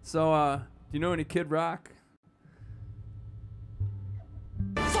 So do you know any Kid Rock?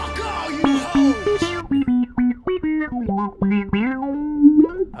 Fuck all you hoes!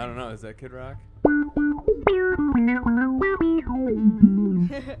 I don't know. Is that Kid Rock?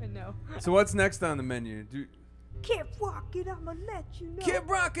 No. So what's next on the menu? Keep walking, I'ma let you know. Keep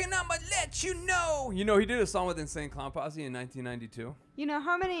rocking, I'ma let you know. You know, he did a song with Insane Clown Posse in 1992. You know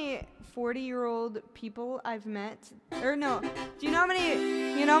how many 40-year-old people I've met? Or no, do you know how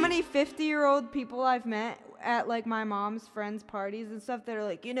many 50-year-old people I've met at like my mom's friends' parties and stuff that are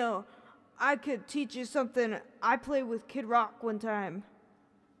like, I could teach you something. I played with Kid Rock one time.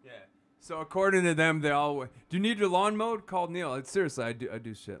 Yeah. So according to them, they all. Do you need your lawn mowed? Call Neil. Seriously, I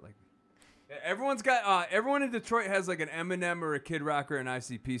do shit like. Everyone's got. Everyone in Detroit has like an Eminem or a Kid Rock or an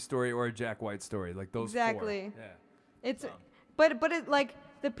ICP story or a Jack White story, like those. Exactly. 4. Yeah. It's, but it like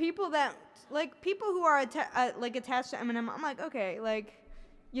the people that people who are attached to Eminem. I'm like, okay,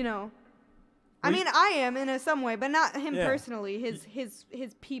 I mean, I am in some way, but not him personally. His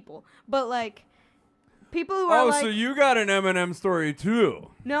people, but like people who are like. Oh, so you got an Eminem story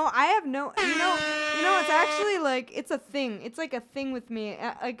too? No, I have no. It's actually like it's a thing. It's like a thing with me.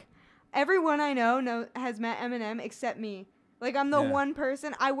 Like everyone I know has met Eminem except me. Like I'm the one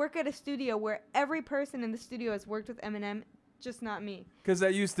person. I work at a studio where every person in the studio has worked with Eminem, just not me. Because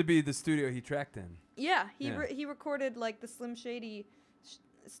that used to be the studio he tracked in. Yeah, he recorded like the Slim Shady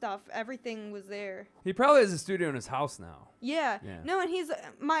stuff. Everything was there. He probably has a studio in his house now. Yeah. No, and he's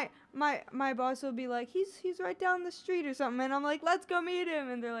my boss will be like, he's right down the street or something, and I'm like, let's go meet him,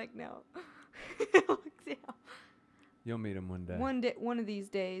 and they're like, no. You'll meet him one day. One of these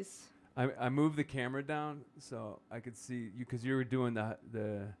days. I moved the camera down so I could see you because you were doing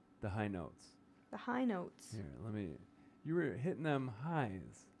the high notes. The high notes. Here, you were hitting them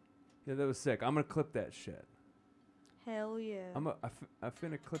highs. Yeah, that was sick. I'm gonna clip that shit. Hell yeah. I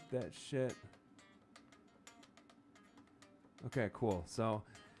finna clip that shit. Okay, cool. So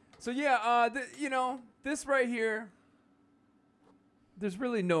yeah, you know, this right here, there's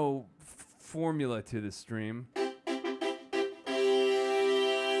really no formula to this stream.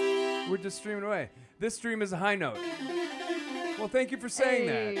 We're just streaming away. This stream is a high note. Well, thank you for saying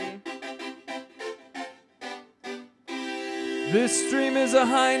that. This stream is a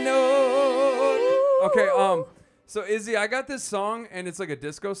high note. Okay, so Izzy, I got this song, and it's like a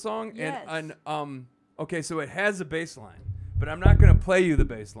disco song, Yes. and okay, so it has a bass line, but I'm not gonna play you the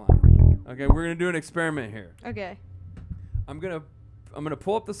bass line. Okay, we're gonna do an experiment here. Okay. I'm gonna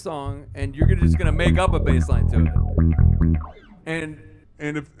pull up the song, and you're just gonna make up a bass line to it. And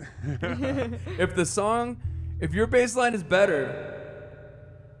if if your bass line is better,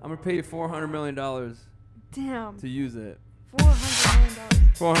 I'm gonna pay you $400 million Damn. to use it.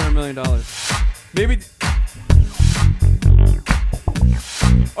 $400 million. $400 million. Maybe.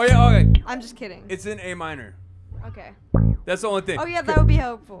 Oh yeah, okay. I'm just kidding. It's in A minor. Okay. That's the only thing. Oh yeah, that would be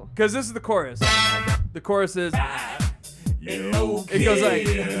helpful. Because this is the chorus. The chorus is. It goes like.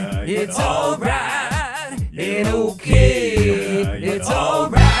 It's alright. It's okay. It's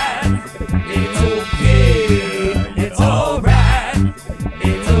alright. It's okay. It's alright.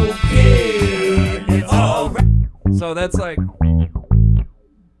 It's okay. It's alright. So that's like.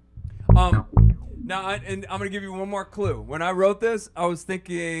 Now, and I'm gonna give you one more clue. When I wrote this, I was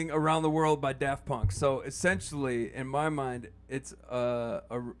thinking "Around the World" by Daft Punk. So essentially, in my mind, it's a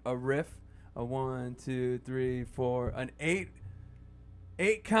riff, a 1, 2, 3, 4, an 8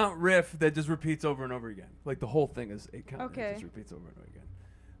 count riff that just repeats over and over again. Like the whole thing is 8 count. Okay. It just repeats over and over again.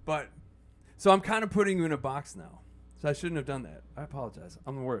 But so I'm kind of putting you in a box now. So I shouldn't have done that. I apologize.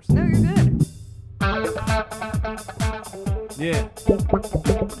 I'm the worst. No, you're good. Yeah.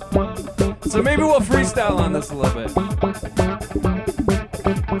 So maybe we'll freestyle on this a little bit.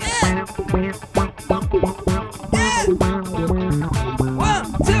 Yeah. 1,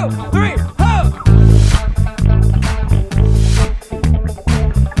 2, 3, ho!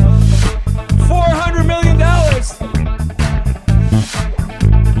 $400 million.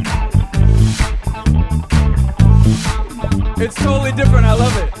 It's totally different. I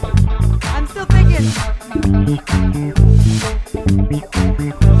love it. I'm still thinking.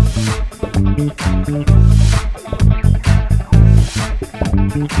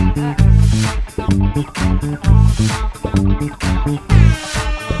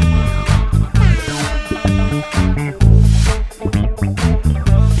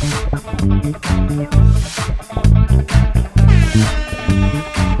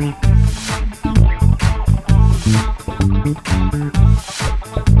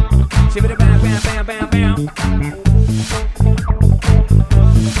 Chibbity bam bam bam bam bam.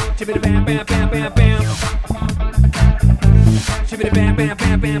 Chibbity bam bam bam bam bam. Chibbity bam bam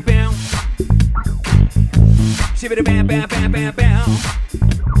bam bam bam. Chibbity bam bam bam bam bam.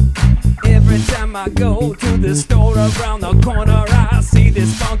 Every time I go to the store around the corner, I see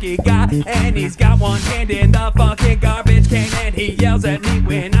this funky guy, and he's got one hand in the fucking garbage can, and he yells at me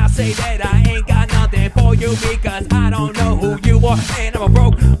when I say that I ain't got nothing for you because I don't know who you are, and I'm a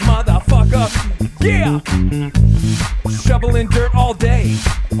broke motherfucker. Yeah, shoveling dirt all day.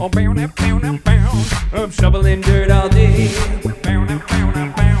 Oh, bound and bound and bound. I'm shoveling dirt all day. Bound and bound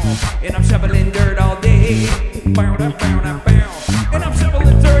and bound. And I'm shoveling dirt all day. Bound and bound and bound. And I'm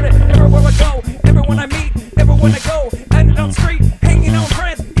shoveling dirt everywhere I go, everyone I meet, everywhere I go, and on the street, hanging on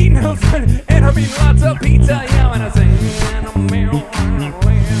friends, eating on friends, and I'm eating lots of pizza. Yeah, and I say,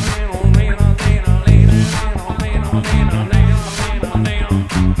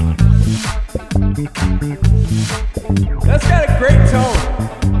 that's got a great tone.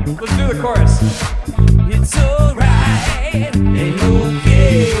 Let's do the chorus. It's alright, ain't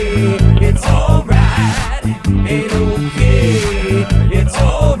okay. It's alright, ain't okay. It's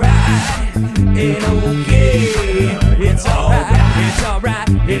alright, ain't okay. It's alright, it's alright,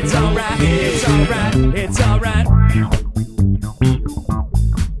 it's alright, it's alright, it's alright.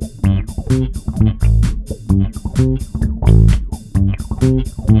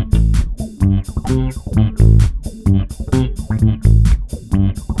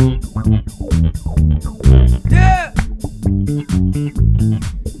 Yeah!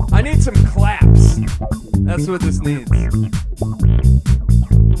 I need some claps. That's what this needs.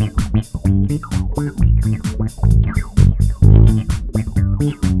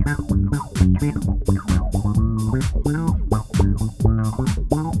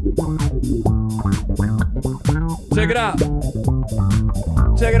 Check it out.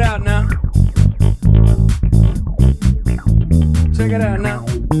 Check it out now. Check it out now.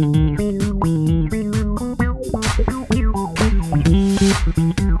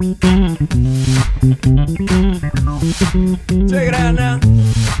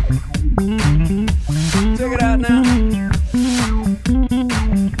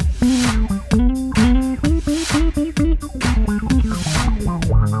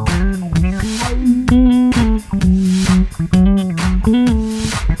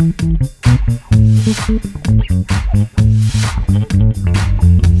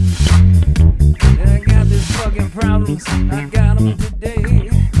 problems, I got them today.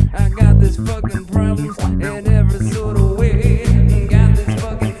 I got this fucking problems in every sort of way. Got these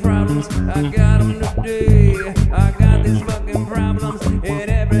fucking problems, I got them today. I got these fucking problems in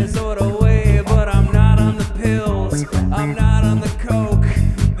every sort of way. But I'm not on the pills, I'm not on the coke.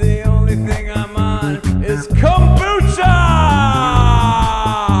 The only thing I'm on is kombucha!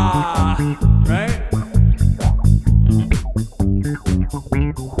 Right?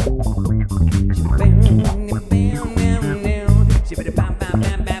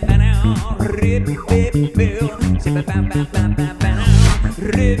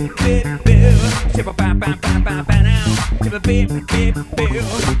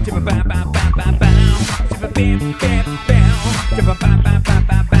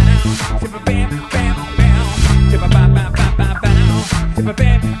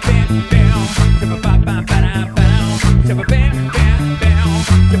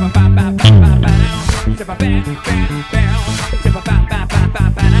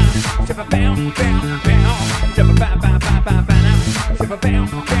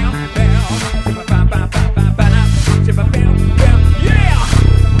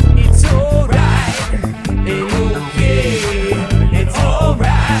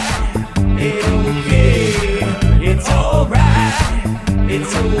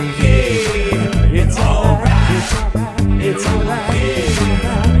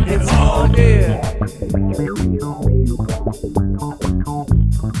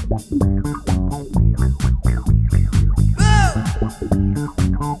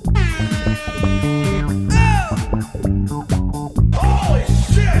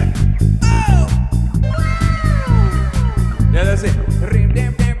 Yeah, that's it.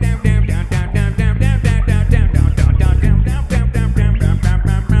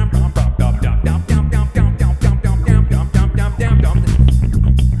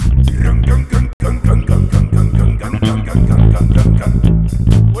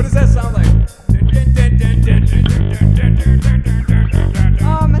 What does that sound like?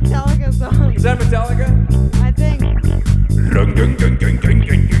 Oh, Metallica song. Is that Metallica? I think.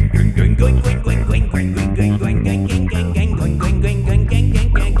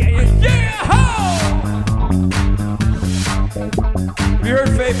 Have you heard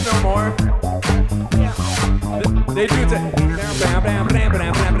Faith No More? Yeah. They do it.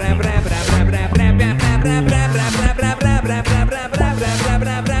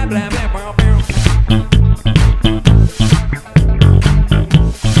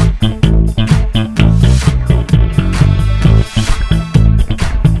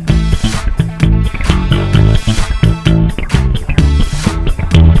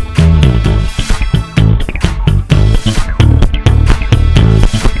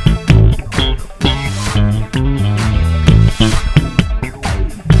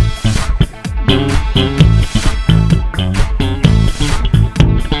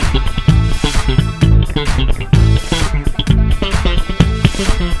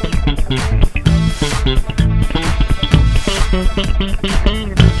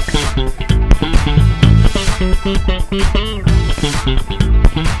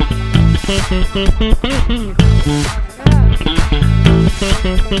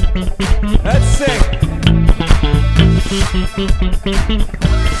 That's sick.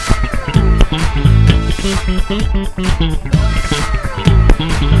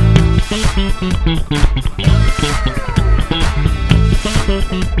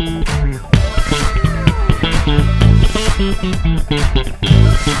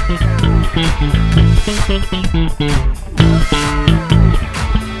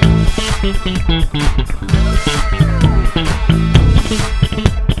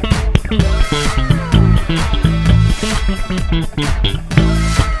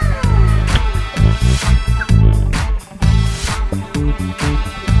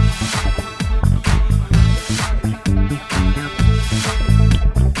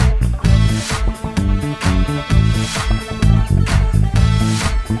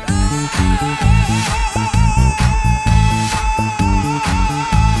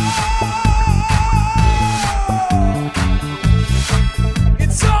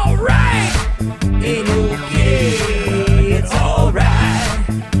 It's alright. Ain't okay. It's alright.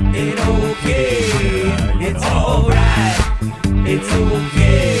 Ain't okay. It's alright. It's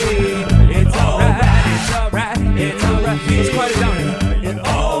okay. It's alright. It's alright. It's alright. Let's quiet it down. It's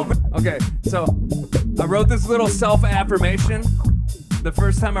alright. Okay, so I wrote this little self-affirmation. The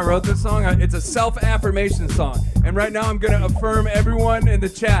first time I wrote this song, it's a self-affirmation song. And right now I'm gonna affirm everyone in the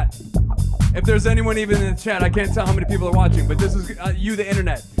chat. If there's anyone even in the chat, I can't tell how many people are watching, but this is you, the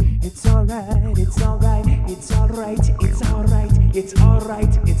internet. It's alright, it's alright, it's alright, it's alright, it's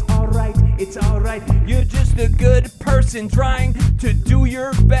alright, it's alright, it's alright. You're just a good person trying to do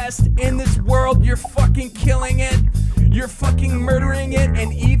your best in this world. You're fucking killing it. You're fucking murdering it.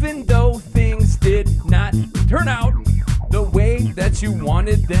 And even though things did not turn out the way that you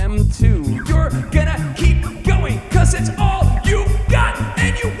wanted them to, you're gonna keep going, cause it's all you got.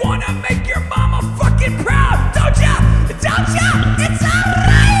 And you wanna make your mama fucking proud, don't ya? Don't ya? It's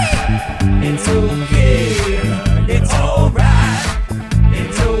alright. It's okay, it's alright,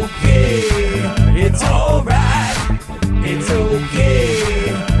 it's okay, it's alright, it's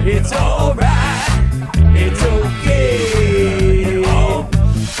okay, it's alright, it's okay. Oh.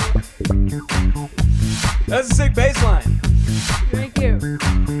 That's a sick bass line. Thank you.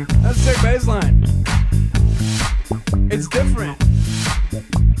 That's a sick bass line. It's different.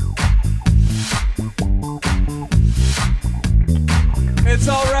 It's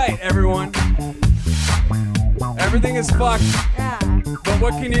alright, everyone. Everything is fucked, Yeah. but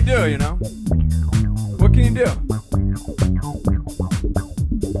what can you do, you know? What can you do?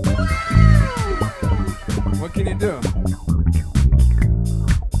 What can you do?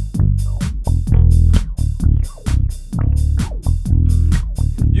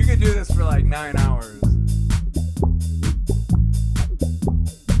 You could do this for like 9 hours.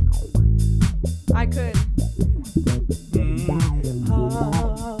 I could.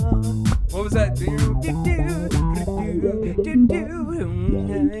 What was that?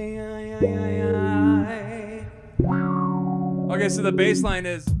 Okay, so the bass line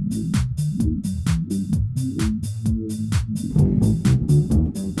is.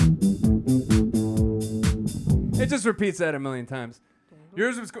 It just repeats that a million times.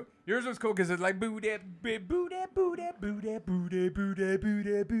 Yours was cool. Yours was cool because it's like boo da boo boo da boo da boo da boo da boo da boo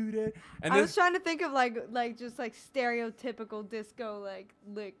da boo da. And I was this, trying to think of like just like stereotypical disco like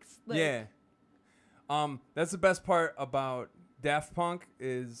licks. Like, yeah. That's the best part about Daft Punk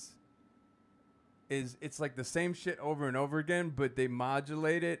is it's like the same shit over and over again, but they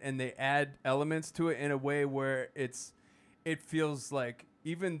modulate it and they add elements to it in a way where it feels like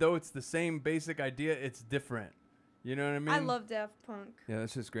even though it's the same basic idea, it's different. You know what I mean? I love Daft Punk. Yeah,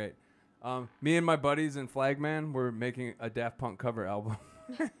 that's just great. Me and my buddies in Flagman were making a Daft Punk cover album.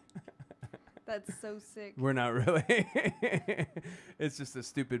 That's so sick. We're not really. It's just a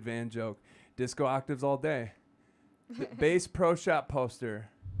stupid van joke. Disco octaves all day. Bass Pro Shop poster.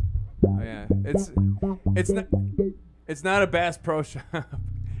 Oh yeah, it's not a Bass Pro Shop.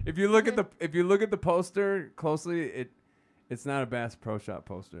 If you look at the poster closely, it's not a Bass Pro Shop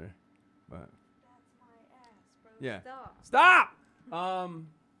poster, but That's my ass, bro. yeah. Stop. Stop.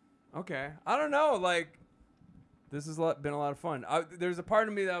 Okay. I don't know. Like, this has been a lot of fun. There's a part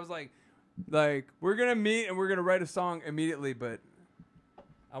of me that was like, we're gonna meet and we're gonna write a song immediately, but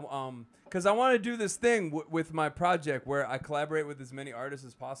because I want to do this thing with my project where I collaborate with as many artists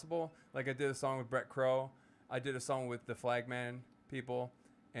as possible. Like I did a song with Brett Crow, I did a song with the Flagman people,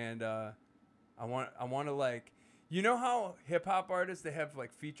 and I want to like, you know how hip hop artists they have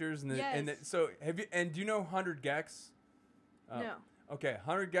like features and Yes. so have you do you know 100 Gex? No. Okay,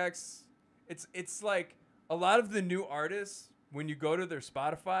 100 Gex. It's like a lot of the new artists when you go to their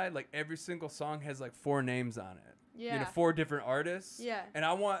Spotify, like every single song has like 4 names on it. Yeah. You know, 4 different artists. Yeah. And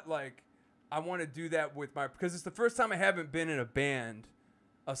I want to do that with because it's the first time I haven't been in a band,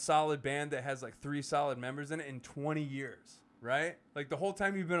 a solid band that has like 3 solid members in it in 20 years, right? Like the whole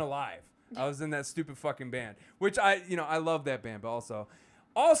time you've been alive, I was in that stupid fucking band, which I love that band, but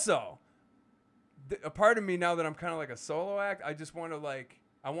also, a part of me now that I'm kind of like a solo act, I just want to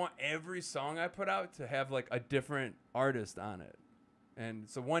I want every song I put out to have like a different artist on it. And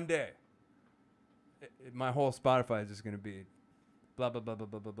so one day, my whole Spotify is just going to be blah, blah, blah, blah,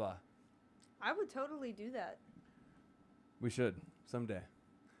 blah, blah, blah. I would totally do that. We should someday.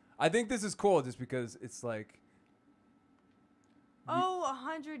 I think this is cool just because it's like. Oh,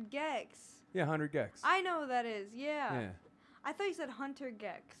 100 Gex. Yeah, 100 Gex. I know who that is. Yeah. Yeah. I thought you said Hunter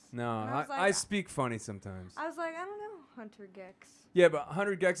Gex. No, And I was I speak funny sometimes. I was like, I don't know, Hunter Gex. Yeah, but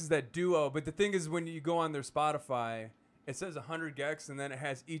 100 Gex is that duo. But the thing is, when you go on their Spotify, it says 100 Gex, and then it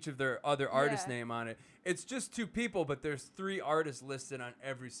has each of their other artist name on it. It's just 2 people, but there's 3 artists listed on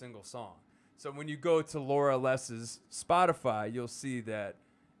every single song. So when you go to Laura Less's Spotify, you'll see that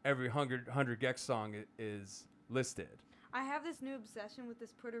every 100 Gex song is listed. I have this new obsession with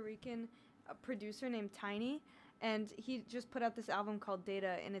this Puerto Rican producer named Tiny, and he just put out this album called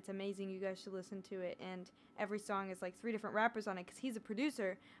Data, and it's amazing. You guys should listen to it. And every song is like 3 different rappers on it because he's a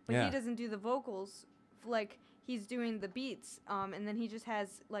producer, but Yeah. he doesn't do the vocals. Like, he's doing the beats, and then he just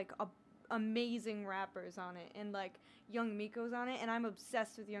has like amazing rappers on it, and like Young Miko's on it, and I'm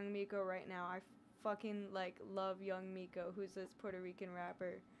obsessed with Young Miko right now. I fucking like love Young Miko, who's this Puerto Rican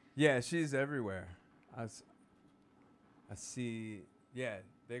rapper. Yeah, she's everywhere. I see. Yeah,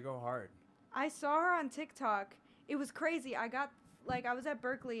 they go hard. I saw her on TikTok. It was crazy. I was at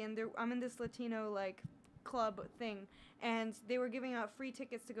Berkeley, and I'm in this Latino like club thing, and they were giving out free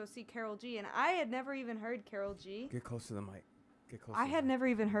tickets to go see Carol G, and I had never even heard Carol G. Get close to the mic. Get close. I had never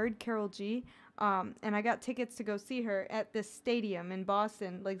even heard Carol G, and I got tickets to go see her at this stadium in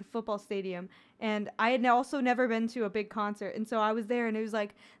Boston, like the football stadium, and I had also never been to a big concert, and so I was there, and it was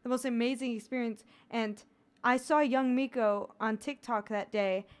like the most amazing experience, and I saw Young Miko on TikTok that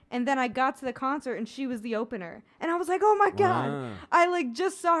day, and then I got to the concert, and she was the opener. And I was like, oh, my God. Wow. I, like,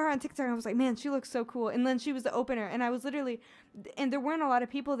 just saw her on TikTok, and I was like, man, she looks so cool. And then she was the opener, and I was literally – and there weren't a lot of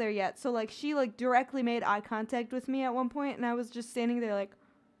people there yet. So, like, she, like, directly made eye contact with me at one point, and I was just standing there,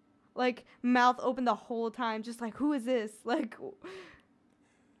 like mouth open the whole time, just like, who is this? Like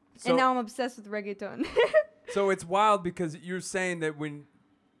 – and now I'm obsessed with reggaeton. So it's wild because you're saying that when –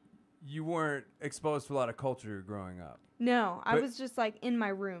 you weren't exposed to a lot of culture growing up. No, I was just like in my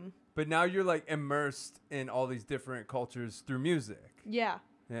room. But now you're like immersed in all these different cultures through music. Yeah.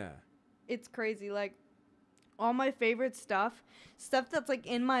 Yeah. It's crazy. Like all my favorite stuff that's like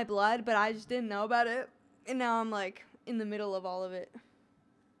in my blood, but I just didn't know about it. And now I'm like in the middle of all of it.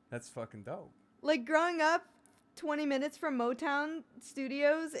 That's fucking dope. Like growing up 20 minutes from Motown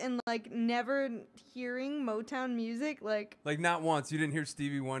studios and like never hearing Motown music, like not once. You didn't hear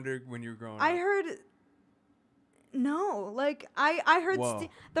Stevie Wonder when you were growing up. I heard no, like I heard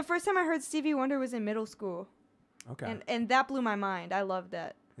the first time I heard Stevie Wonder was in middle school. Okay. And that blew my mind. I loved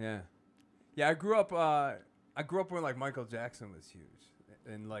that. Yeah. Yeah, I grew up when like Michael Jackson was huge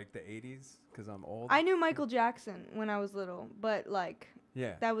in like the 80s cuz I'm old. I knew Michael Jackson when I was little, but like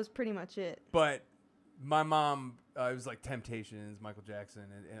that was pretty much it. But my mom, it was like Temptations, Michael Jackson,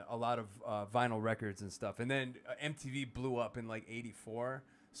 and a lot of vinyl records and stuff. And then MTV blew up in like '84.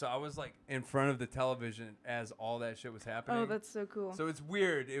 So I was like in front of the television as all that shit was happening. Oh, that's so cool. So it's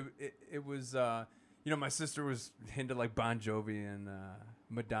weird. It was, my sister was into like Bon Jovi and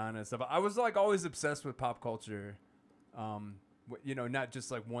Madonna and stuff. I was like always obsessed with pop culture. Not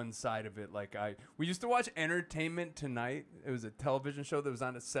just like one side of it. Like we used to watch Entertainment Tonight. It was a television show that was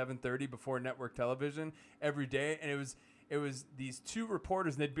on at 7:30 before network television every day, and it was these two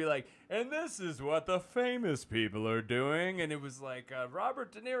reporters, and they'd be like, "And this is what the famous people are doing," and it was like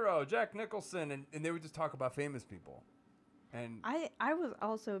Robert De Niro, Jack Nicholson, and they would just talk about famous people. And I was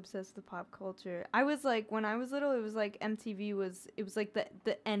also obsessed with pop culture. I was like, when I was little, it was like MTV was like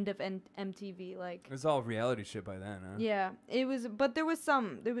the end of MTV. Like it was all reality shit by then, huh? Yeah, it was, but there was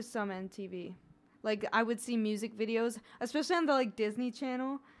some MTV. Like I would see music videos, especially on the like Disney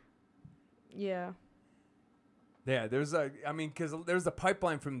Channel. Yeah. Yeah, there's because there's a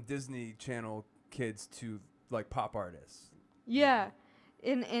pipeline from Disney Channel kids to like pop artists. Yeah.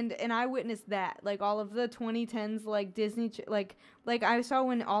 And I witnessed that, like all of the 2010s, like Disney, like I saw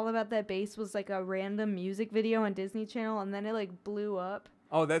when All About That Bass was like a random music video on Disney Channel, and then it like blew up.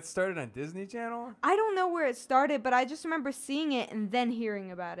 Oh, that started on Disney Channel? I don't know where it started, but I just remember seeing it and then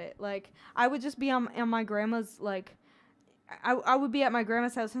hearing about it. Like I would just be on my grandma's, like I would be at my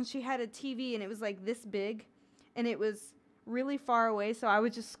grandma's house, and she had a TV, and it was like this big, and it was really far away, so I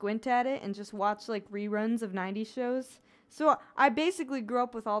would just squint at it and just watch like reruns of 90s shows. So I basically grew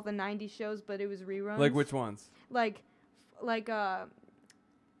up with all the 90s shows, but it was reruns. Like which ones? Like Saved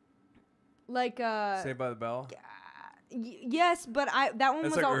by the Bell? Yes, but that one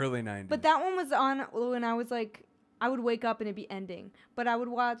was like early 90s. But that one was on when I was like, I would wake up and it'd be ending. But I would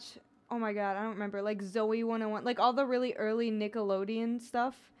watch, oh my God, I don't remember, like Zoe 101, like all the really early Nickelodeon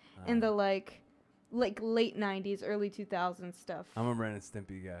stuff in the like late 90s, early 2000s stuff. I'm a Ren and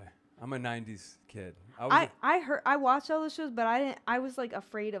Stimpy guy. I'm a 90s kid. I watched all the shows, but I was like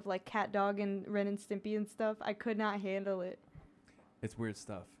afraid of like Cat Dog and Ren and Stimpy and stuff. I could not handle it. It's weird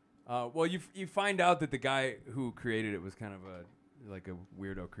stuff. Well, you find out that the guy who created it was kind of a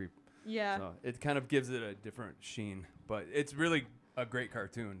weirdo creep. Yeah. So it kind of gives it a different sheen, but it's really a great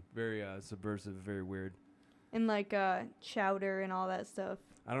cartoon. Very subversive, very weird. And like Chowder and all that stuff.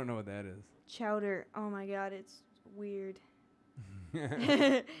 I don't know what that is. Chowder. Oh my God, it's weird.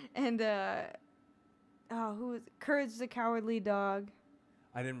 And who was Courage the Cowardly Dog?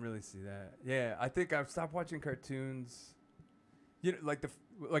 I didn't really see that. Yeah, I think I've stopped watching cartoons. You know,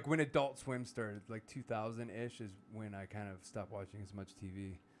 like when Adult Swim started, like 2000-ish is when I kind of stopped watching as much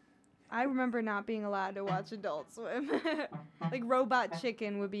TV. I remember not being allowed to watch Adult Swim. Like Robot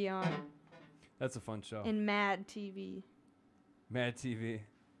Chicken would be on. That's a fun show. And Mad TV. Mad TV.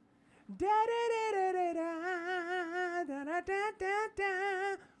 Da da da da da da da da da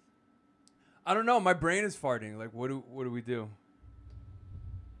da. I don't know. My brain is farting. Like, what do we do?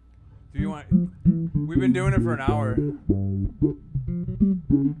 Do you want? We've been doing it for an hour.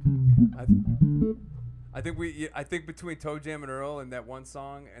 I think between Toe Jam and Earl and that one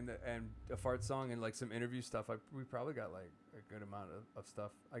song and a fart song and like some interview stuff, we probably got like a good amount of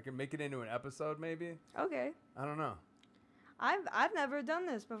stuff. I can make it into an episode maybe. Okay. I don't know. I've never done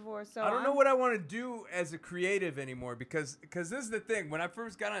this before, so I don't know what I want to do as a creative anymore because this is the thing. When I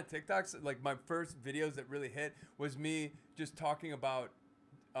first got on TikToks, like my first videos that really hit was me just talking about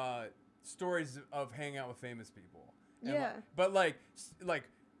stories of hanging out with famous people. And Yeah. But like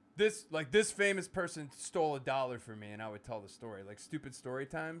this famous person stole $1 from me, and I would tell the story, like stupid story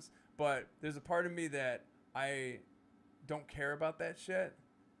times. But there's a part of me that I don't care about that shit.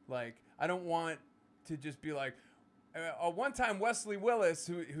 Like I don't want to just be like. One time, Wesley Willis,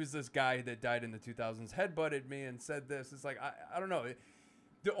 who's this guy that died in the 2000s, headbutted me and said this. It's like, I don't know.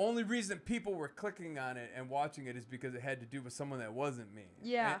 The only reason people were clicking on it and watching it is because it had to do with someone that wasn't me.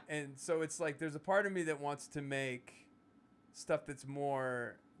 Yeah. And so it's like there's a part of me that wants to make stuff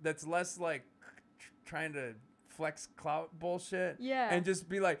that's less like trying to flex clout bullshit. Yeah. And just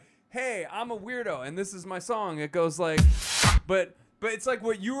be like, hey, I'm a weirdo, and this is my song. It goes like, But it's like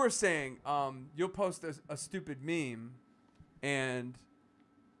what you were saying. You'll post a stupid meme, and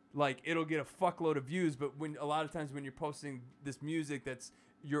like it'll get a fuckload of views. But when a lot of times when you're posting this music that's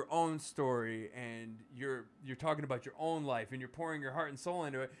your own story and you're talking about your own life and you're pouring your heart and soul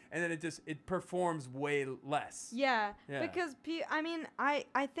into it, and then it performs way less. Yeah. Because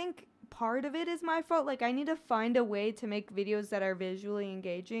I think part of it is my fault. Like I need to find a way to make videos that are visually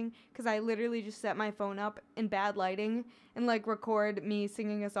engaging, because I literally just set my phone up in bad lighting and like record me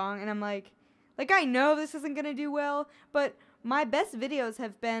singing a song, and I'm like I know this isn't gonna do well, but my best videos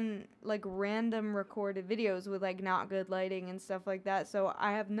have been like random recorded videos with like not good lighting and stuff like that, so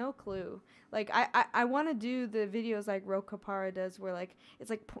I have no clue. Like I want to do the videos like Ro Capara does, where like it's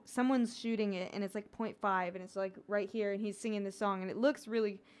like someone's shooting it and it's like 0.5 and it's like right here and he's singing the song and it looks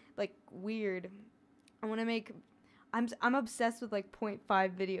really like weird. I want to make I'm obsessed with like 0.5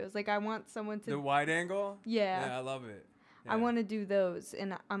 videos. Like I want someone to The wide angle? Yeah. Yeah, I love it. I want to do those,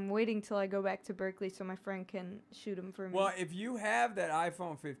 and I'm waiting till I go back to Berkeley so my friend can shoot them for me. Well, if you have that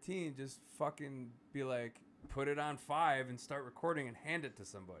iPhone 15, just fucking be like, put it on 5 and start recording and hand it to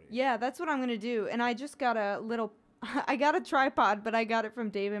somebody. Yeah, that's what I'm going to do. And I just got I got a tripod, but I got it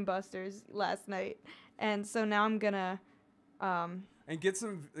from Dave & Buster's last night. And so now I'm going to... And get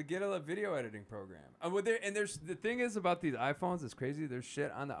a video editing program. There's the thing is about these iPhones, it's crazy. There's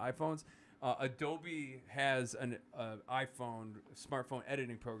shit on the iPhones. Adobe has an smartphone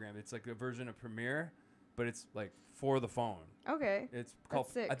editing program. It's like a version of Premiere, but it's like for the phone. Okay. It's called,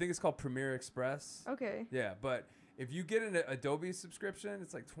 That's sick. I think it's called Premiere Express. Okay. Yeah, but if you get an Adobe subscription,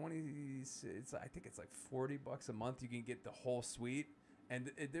 it's like I think it's like $40 a month. You can get the whole suite, and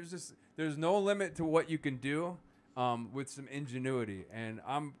there's no limit to what you can do with some ingenuity. And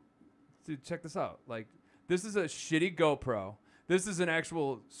dude, check this out. Like, this is a shitty GoPro. This is an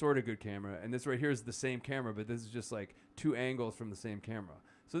actual sort of good camera, and this right here is the same camera, but this is just like 2 angles from the same camera.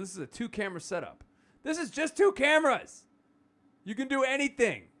 So this is a 2-camera setup. This is just 2 cameras. You can do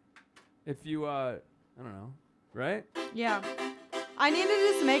anything if you, I don't know, right? Yeah. I need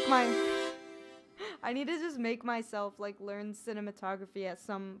to just make myself like learn cinematography at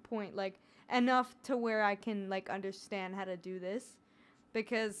some point, like enough to where I can like understand how to do this,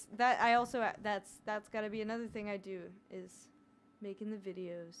 because that's got to be another thing I do is making the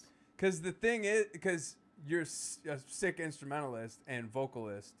videos. Because the thing is, because you're a sick instrumentalist and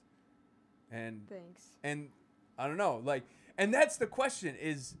vocalist, and Thanks. And I don't know, like, and that's the question: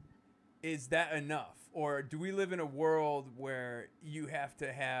 is that enough, or do we live in a world where you have to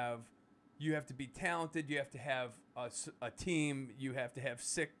be talented, you have to have a team, you have to have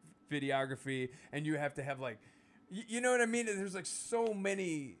sick videography, and you have to have like. You know what I mean? There's like so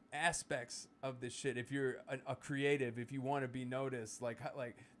many aspects of this shit. If you're a creative, if you want to be noticed, like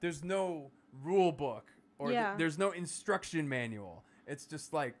there's no rule book or there's no instruction manual. It's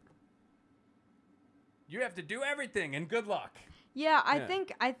just like you have to do everything and good luck. Yeah, I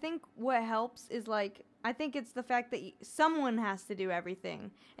think what helps is like I think it's the fact that someone has to do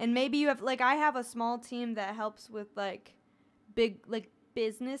everything, and maybe you have like I have a small team that helps with like big like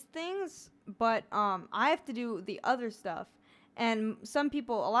business things, but I have to do the other stuff, and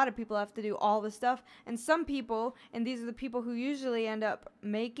a lot of people have to do all the stuff, and some people, and these are the people who usually end up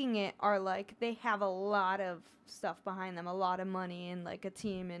making it, are like they have a lot of stuff behind them, a lot of money and like a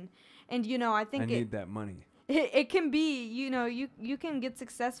team, and you know I think I need that money. it can be, you can get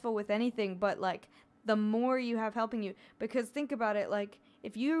successful with anything, but like the more you have helping you, because think about it, like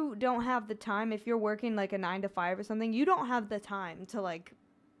if you don't have the time, if you're working like a 9 to 5 or something, you don't have the time to like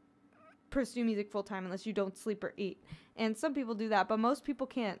pursue music full time unless you don't sleep or eat. And some people do that, but most people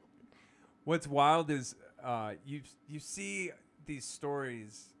can't. What's wild is you see these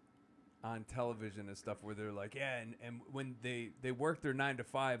stories on television and stuff where they're like, yeah, and when they work their 9 to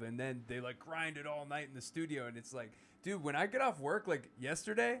 5 and then they like grind it all night in the studio, and it's like, dude, when I get off work, like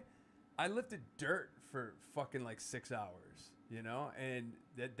yesterday, I lifted dirt for fucking like 6 hours, and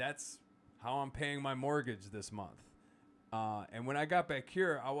that's how I'm paying my mortgage this month. And when I got back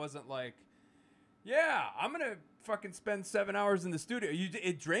here, I wasn't like, yeah, I'm gonna fucking spend 7 hours in the studio.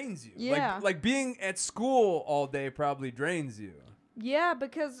 It drains you. Yeah. Like being at school all day probably drains you. Yeah,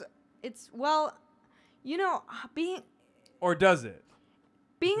 because it's, being... Or does it?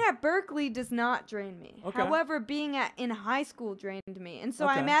 Being at Berkeley does not drain me. Okay. However, being in high school drained me. And so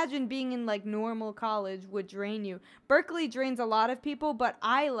I Okay. imagine being in like normal college would drain you. Berkeley drains a lot of people, but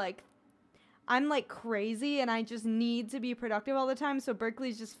I'm like crazy and I just need to be productive all the time. So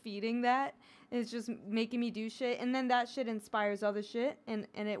Berkeley's just feeding that. It's just making me do shit. And then that shit inspires other shit and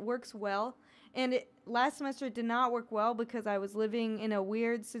it works well. And last semester it did not work well because I was living in a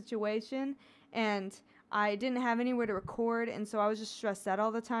weird situation and I didn't have anywhere to record, and so I was just stressed out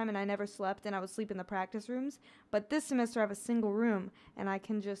all the time, and I never slept, and I would sleep in the practice rooms. But this semester I have a single room, and I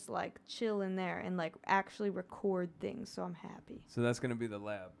can just like chill in there and like actually record things, so I'm happy. So that's gonna be the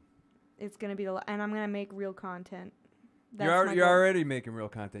lab. It's gonna be and I'm gonna make real content. You're already making real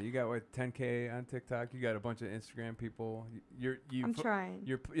content. You got 10K on TikTok. You got a bunch of Instagram people. I'm trying.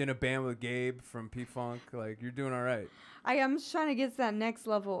 You're in a band with Gabe from P-Funk. Like you're doing all right. I'm just trying to get to that next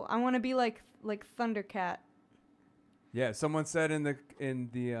level. I want to be like Thundercat. Yeah, someone said in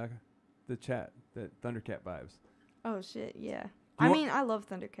the chat that Thundercat vibes. Oh shit, yeah. I love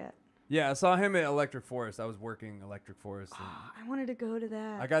Thundercat. Yeah, I saw him at Electric Forest. I was working Electric Forest. I wanted to go to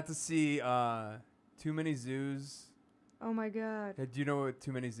that. I got to see Too Many Zoos. Oh my god. Do you know what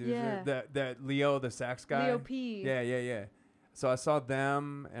Too Many Zoos Yeah. are? That Leo, the sax guy. Leo P. Yeah. So I saw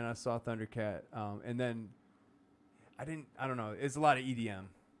them and I saw Thundercat. And then I don't know. It's a lot of EDM.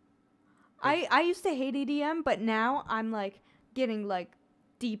 I used to hate EDM, but now I'm like getting like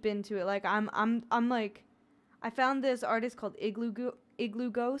deep into it. Like I'm like, I found this artist called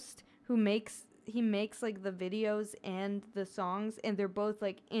Igloo Ghost who makes like the videos and the songs, and they're both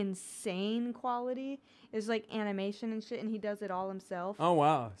like insane quality. It's like animation and shit, and he does it all himself. Oh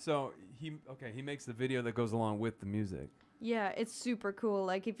wow! So he makes the video that goes along with the music. Yeah, it's super cool.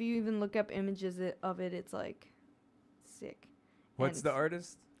 Like if you even look up images of it, it's like sick. What's the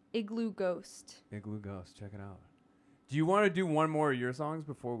artist? Igloo Ghost. Igloo Ghost. Check it out. Do you want to do one more of your songs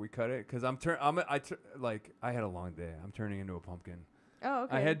before we cut it? Cause I had a long day. I'm turning into a pumpkin. Oh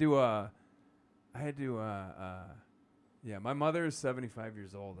okay. I had to yeah. My mother is 75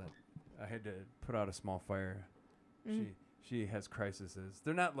 years old. I had to put out a small fire. She has crises.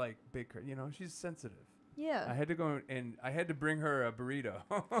 They're not like big, she's sensitive. Yeah. I had to go and I had to bring her a burrito.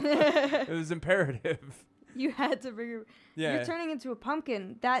 It was imperative. You had to bring her. Yeah. You're turning into a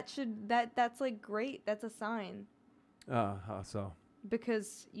pumpkin. That's like great. That's a sign. How so?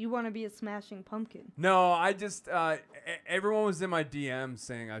 Because you want to be a smashing pumpkin. No, I just everyone was in my DM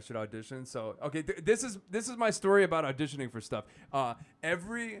saying I should audition. So okay, this is my story about auditioning for stuff.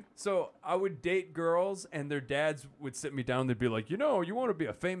 So I would date girls and their dads would sit me down. They'd be like, you want to be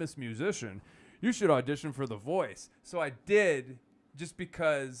a famous musician, you should audition for The Voice. So I did, just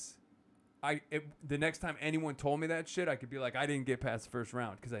because the next time anyone told me that shit, I could be like, I didn't get past the first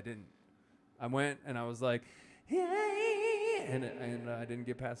round because I didn't. I went and I was like, hey, and I didn't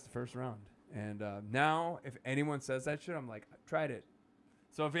get past the first round. And now, if anyone says that shit, I'm like, I tried it.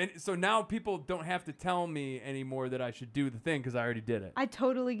 So now people don't have to tell me anymore that I should do the thing because I already did it. I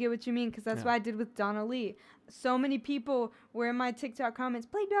totally get what you mean, because that's what I did with Donna Lee. So many people were in my TikTok comments,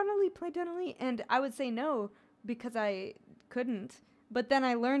 play Donna Lee, and I would say no because I couldn't. But then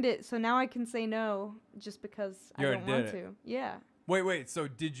I learned it, so now I can say no just because I don't want to. Yeah. Wait. So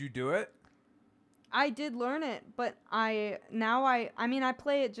did you do it? I did learn it, but I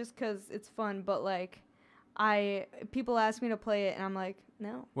play it just because it's fun, but like people ask me to play it and I'm like,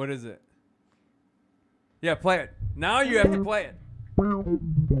 no. What is it? Yeah, play it. Now you have to play it.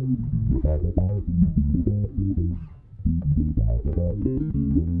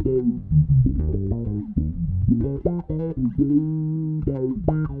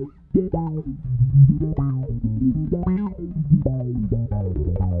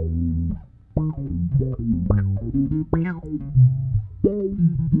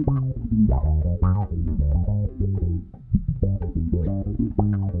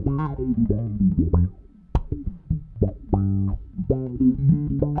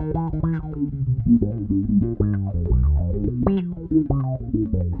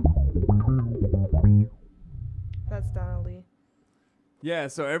 That's Donna Lee. Yeah,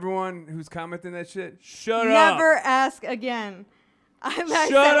 so everyone who's commenting that shit, shut up. Never ask again. Shut up!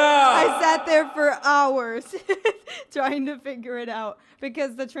 I sat there for hours trying to figure it out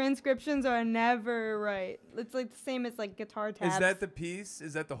because the transcriptions are never right. It's like the same as like guitar tabs. Is that the piece?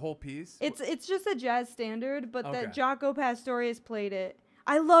 Is that the whole piece? It's just a jazz standard, but Okay. that Jaco Pastorius played it.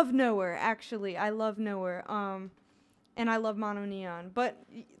 I love Nowhere, actually. I love Nowhere. And I love Mono Neon. But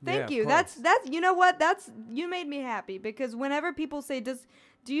thank Yeah, you. of That's you know what? You made me happy because whenever people say do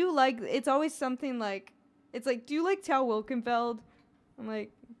you like, it's always something like, it's like, do you like Tal Wilkenfeld? I'm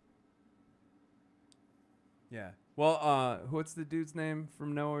like, Yeah. Well, what's the dude's name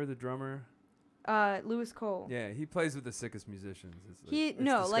from Nowhere, the drummer? Lewis Cole. Yeah, he plays with the sickest musicians. It's Like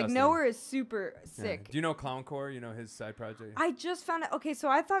disgusting. Nowhere is super Yeah. sick. Do you know Clowncore? You know his side project? I just found out. Okay, so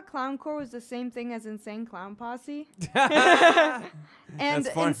I thought Clowncore was the same thing as Insane Clown Posse, That's and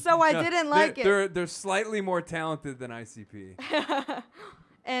funny. so I No, didn't like it. They're slightly more talented than ICP.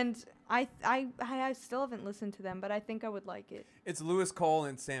 And I still haven't listened to them, but I think I would like it. It's Lewis Cole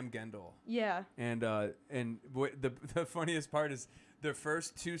and Sam Gendel. Yeah. And the funniest part is their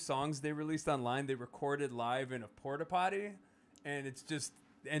first 2 songs they released online, they recorded live in a porta potty, and it's just,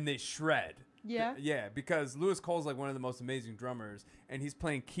 and they shred. Yeah. Yeah, because Lewis Cole's like one of the most amazing drummers, and he's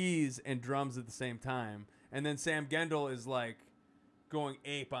playing keys and drums at the same time. And then Sam Gendel is like going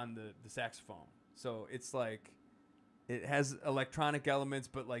ape on the saxophone. So it's like, it has electronic elements,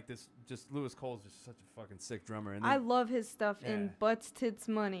 but like this, just Lewis Cole's just such a fucking sick drummer. And I love his stuff in Yeah. Butts, Tits,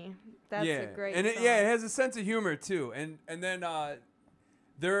 Money. That's a great and song. it has a sense of humor too. And then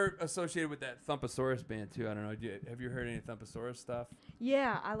they're associated with that Thumpasaurus band too. I don't know. Have you heard any Thumpasaurus stuff?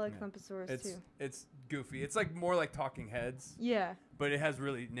 Yeah, I like Thumpasaurus too. It's goofy. It's like more like Talking Heads, Yeah. but it has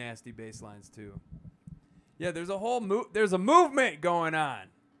really nasty bass lines too. Yeah, there's a whole there's a movement going on.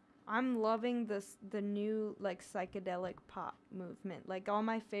 I'm loving the new like psychedelic pop movement. Like all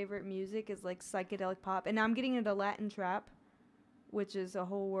my favorite music is like psychedelic pop, and I'm getting into Latin trap, which is a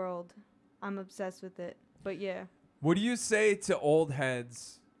whole world. I'm obsessed with it. But yeah. What do you say to old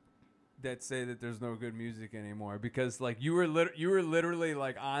heads that say that there's no good music anymore? Because like you were literally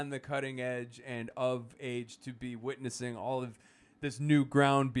like on the cutting edge and of age to be witnessing all of this new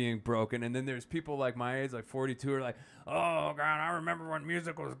ground being broken, and then there's people like my age, like 42, are like, oh god, I remember when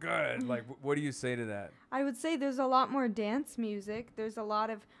music was good. Like, what do you say to that? I would say there's a lot more dance music. There's a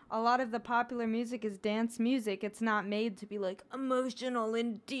lot of the popular music is dance music. It's not made to be like emotional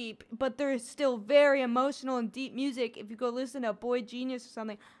and deep, but there's still very emotional and deep music. If you go listen to Boy Genius or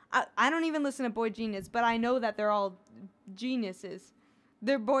something, I don't even listen to Boy Genius, but I know that they're all geniuses.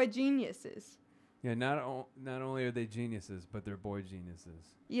 They're boy geniuses. Yeah, not only are they geniuses, but they're boy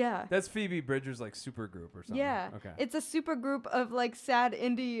geniuses. Yeah. That's Phoebe Bridgers' like super group or something. Yeah. Okay. It's a super group of like sad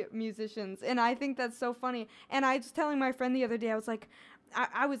indie musicians, and I think that's so funny. And I was telling my friend the other day, I was like,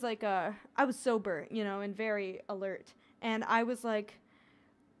 I was sober, you know, and very alert, and I was like,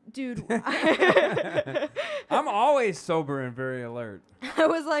 dude. I'm always sober and very alert. I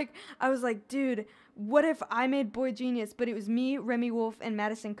was like, dude, what if I made Boy Genius, but it was me, Remy Wolf, and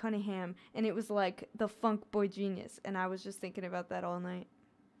Madison Cunningham, and it was like the funk Boy Genius, and I was just thinking about that all night.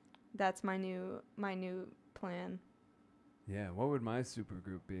 That's my new plan. Yeah, what would my super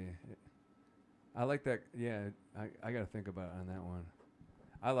group be? I like that. Yeah, I gotta think about it on that one.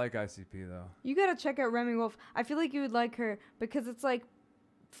 I like ICP though. You gotta check out Remy Wolf. I feel like you would like her because it's like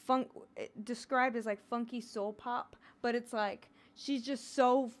described as like funky soul pop, but it's like she's just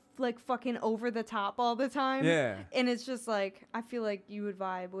so like fucking over the top all the time. Yeah. And it's just like I feel like you would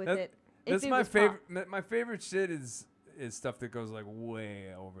vibe with it. That's my favorite. My favorite shit is stuff that goes like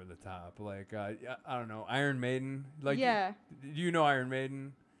way over the top. Like I don't know, Iron Maiden. Like yeah. Do you know Iron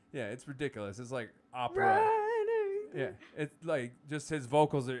Maiden? Yeah, it's ridiculous. It's like opera. Yeah, it's like just his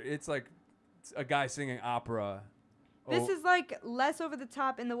vocals are. It's like a guy singing opera. This is like less over the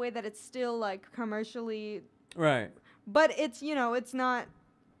top in the way that it's still like commercially. Right. But it's, you know, it's not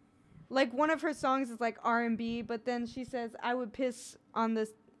like one of her songs is like R&B, but then she says, I would piss on this.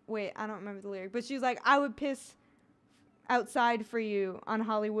 Wait, I don't remember the lyric, but she's like, I would piss outside for you on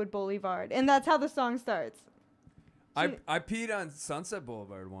Hollywood Boulevard. And that's how the song starts. I peed on Sunset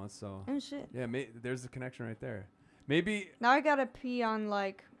Boulevard once, so. Oh, shit. Yeah, there's the connection right there. Maybe. Now I gotta pee on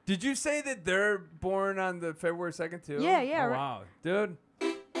like. Did you say that they're born on the February 2nd too? Yeah, yeah. Oh, wow, dude.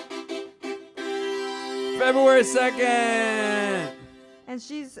 February 2nd. And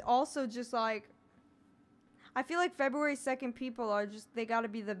she's also just like. I feel like February 2nd people are just, they gotta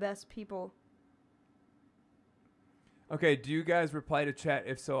be the best people. Okay, do you guys reply to chat?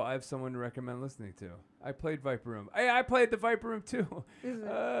 If so, I have someone to recommend listening to. I played Viper Room. Hey, I played the Viper Room too.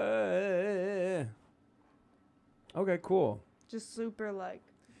 Okay, cool. Just super like.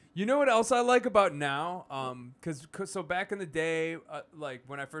 You know what else I like about now? So back in the day, like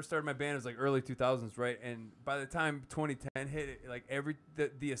when I first started my band, it was like early 2000s, right? And by the time 2010 hit, like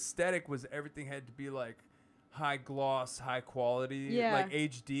the aesthetic was everything had to be like high gloss, high quality, Yeah. like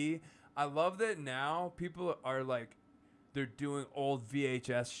HD. I love that now people are like they're doing old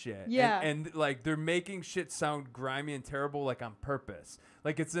VHS shit. Yeah. And like they're making shit sound grimy and terrible like on purpose.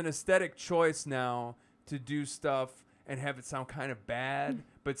 Like it's an aesthetic choice now to do stuff and have it sound kind of bad,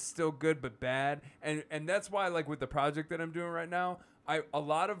 but still good but bad. And that's why like with the project that I'm doing right now, a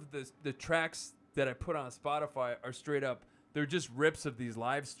lot of the tracks that I put on Spotify are straight up, they're just rips of these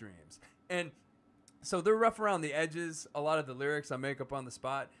live streams. And so they're rough around the edges. A lot of the lyrics I make up on the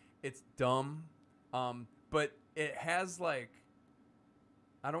spot, it's dumb. But it has like,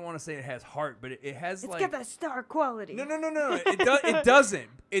 I don't want to say it has heart, but it has It's like got that star quality. No. It doesn't.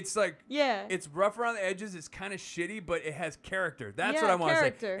 It's like Yeah. it's rough around the edges. It's kind of shitty, but it has character. That's Yeah, what I want to say.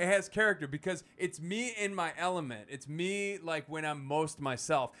 character. It has character because it's me in my element. It's me like when I'm most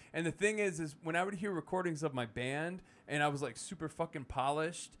myself. And the thing is when I would hear recordings of my band and I was like super fucking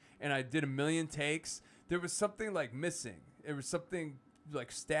polished and I did a million takes, there was something like missing. There was something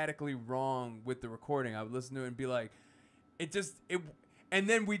like statically wrong with the recording. I would listen to it and be like, and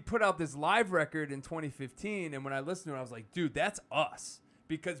then we'd put out this live record in 2015, and when I listened to it, I was like, dude, that's us.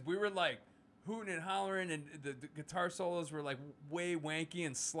 Because we were like hooting and hollering, and the guitar solos were like way wanky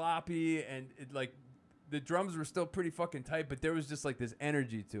and sloppy, and like the drums were still pretty fucking tight, but there was just like this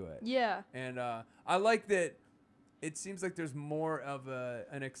energy to it. Yeah. And I like that it seems like there's more of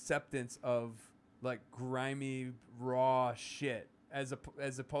an acceptance of like grimy, raw shit as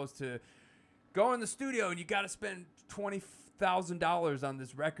opposed to go in the studio and you got to spend $20,000 on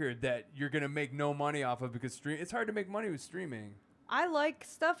this record that you're gonna make no money off of because it's hard to make money with streaming. I like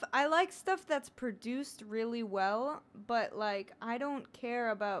stuff that's produced really well, but like I don't care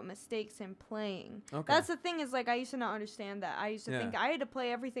about mistakes in playing. Okay. That's the thing is like I used to not understand that. I used to think I had to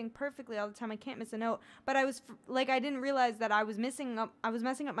play everything perfectly all the time. I can't miss a note. But I was like I didn't realize that I was messing up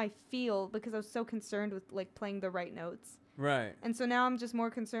my feel because I was so concerned with like playing the right notes. Right. And so now I'm just more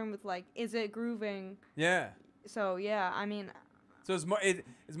concerned with like is it grooving? Yeah. So yeah, I mean So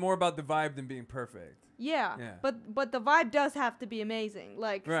it's more about the vibe than being perfect. Yeah. But the vibe does have to be amazing.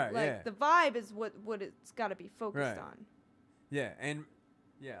 Like the vibe is what it's got to be focused on. Yeah, and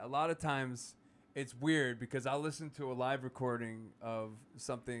a lot of times it's weird because I'll listen to a live recording of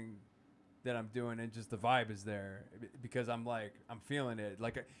something that I'm doing and just the vibe is there because I'm feeling it.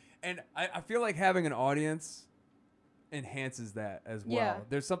 Like and I feel like having an audience enhances that as well. Yeah.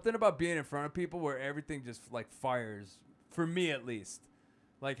 There's something about being in front of people where everything just like fires, for me at least.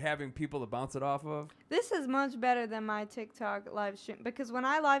 Like having people to bounce it off of. This is much better than my TikTok live stream because when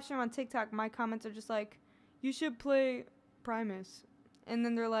I live stream on TikTok, my comments are just like, "You should play Primus," and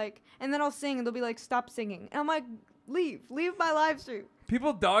then they're like, and then I'll sing and they'll be like, "Stop singing," and I'm like, "Leave my live stream."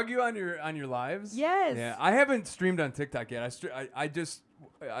 People dog you on your lives. Yes. Yeah, I haven't streamed on TikTok yet. I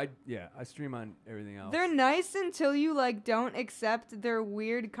stream on everything else. They're nice until you like don't accept their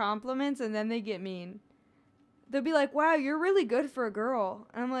weird compliments, and then they get mean. They'll be like, "Wow, you're really good for a girl."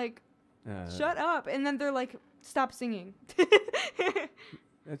 And I'm like, "Shut up." And then they're like, "Stop singing."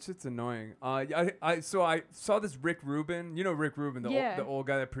 That shit's annoying. I saw this Rick Rubin. You know Rick Rubin, the old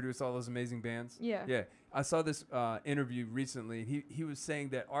guy that produced all those amazing bands? Yeah. Yeah. I saw this interview recently. He was saying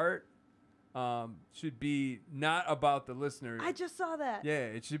that art should be not about the listener. I just saw that. Yeah,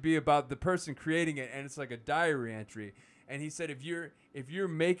 it should be about the person creating it, and it's like a diary entry. And he said if you're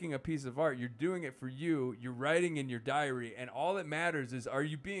making a piece of art, you're doing it for you, you're writing in your diary, and all that matters is are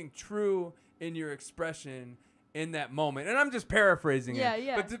you being true in your expression in that moment. And I'm just paraphrasing it.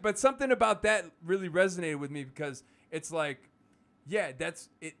 Yeah. But something about that really resonated with me because it's like, yeah, that's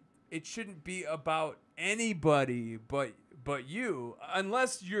it. It shouldn't be about anybody but you,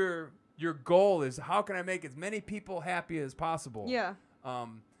 unless your goal is how can I make as many people happy as possible. Yeah.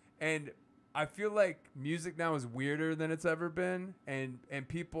 And I feel like music now is weirder than it's ever been, and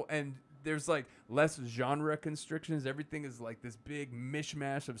people and there's like less genre constrictions. Everything is like this big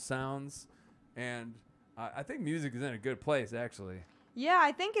mishmash of sounds, and I think music is in a good place actually. Yeah,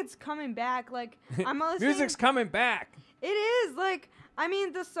 I think it's coming back. Like I'm listening. Music's coming back. It is like I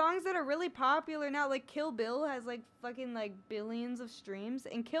mean the songs that are really popular now, like Kill Bill has like fucking like billions of streams,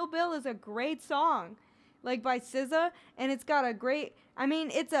 and Kill Bill is a great song. Like by SZA, and it's got a great, I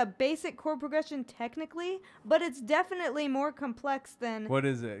mean, it's a basic chord progression technically, but it's definitely more complex than. What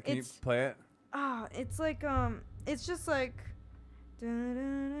is it? Can you play it? It's like, it's just like.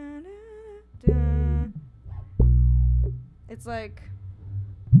 It's like.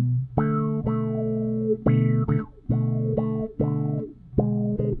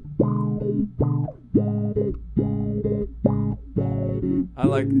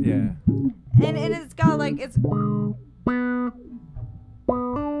 like, yeah. And it's got like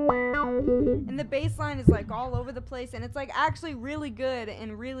and the bass line is like all over the place, and it's like actually really good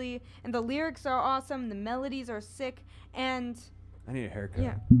and the lyrics are awesome, the melodies are sick, and I need a haircut.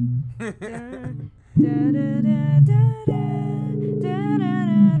 yeah.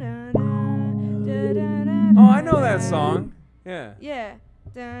 Oh, I know that song. Yeah. Yeah.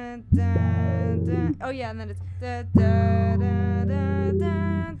 Oh yeah, and then it's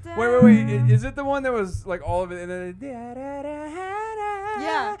Wait. Is it the one that was like all of it? And then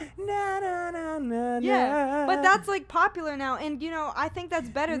Yeah. Yeah, but that's like popular now, and you know I think that's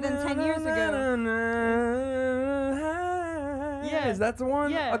better than 10 years ago. Yeah. Is that the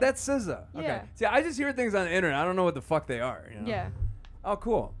one? Yeah. Oh, that's SZA. Okay. Yeah. See, I just hear things on the internet. I don't know what the fuck they are. You know? Yeah. Oh,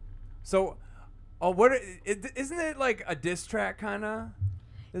 cool. So, isn't it like a diss track kind of?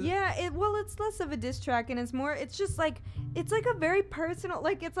 Yeah, it's less of a diss track, and it's just like, it's like a very personal,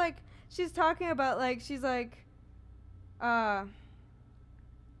 like, it's like, she's talking about, like, she's like, I'm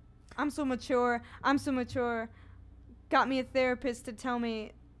so mature, got me a therapist to tell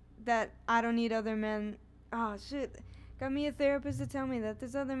me that I don't need other men, oh, shit, got me a therapist to tell me that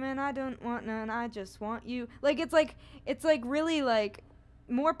there's other men, I don't want none, I just want you, like, it's like really, like,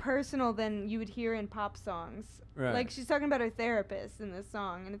 more personal than you would hear in pop songs. Right. Like, she's talking about her therapist in this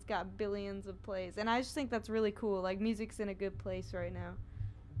song, and it's got billions of plays. And I just think that's really cool. Like, music's in a good place right now.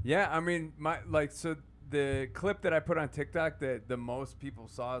 Yeah, I mean, so the clip that I put on TikTok that the most people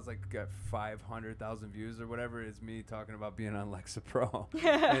saw is like got 500,000 views or whatever, is me talking about being on Lexapro.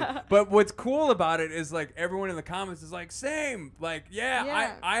 But what's cool about it is like everyone in the comments is like, same. Like,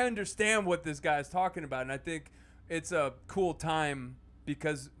 yeah. I understand what this guy's talking about, and I think it's a cool time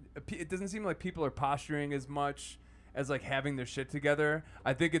because it doesn't seem like people are posturing as much as like having their shit together.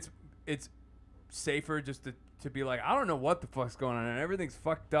 I think it's safer just to be like, I don't know what the fuck's going on and everything's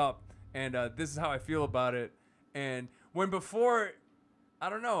fucked up, and this is how I feel about it. And when before, I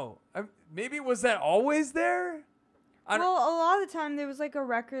don't know, maybe was that always there? Well, a lot of the time there was like a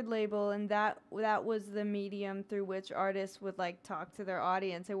record label, and that was the medium through which artists would like talk to their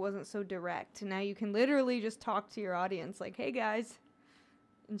audience. It wasn't so direct. Now you can literally just talk to your audience like, hey guys,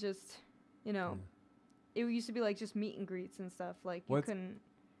 and just, you know, it used to be like just meet and greets and stuff. Like you couldn't.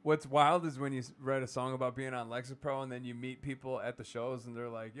 What's wild is when you write a song about being on Lexapro and then you meet people at the shows and they're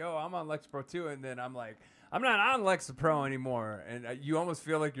like, yo, I'm on Lexapro too. And then I'm like, I'm not on Lexapro anymore. And you almost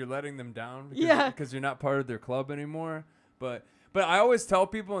feel like you're letting them down because you're not part of their club anymore. But I always tell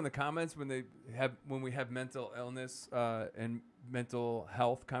people in the comments when we have mental illness and mental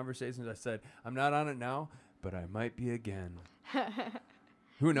health conversations, I said, I'm not on it now, but I might be again.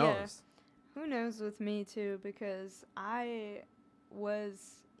 Who knows? Yeah. Who knows with me too, because I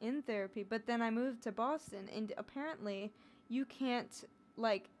was in therapy, but then I moved to Boston, and apparently you can't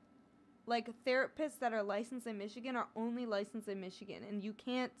like therapists that are licensed in Michigan are only licensed in Michigan, and you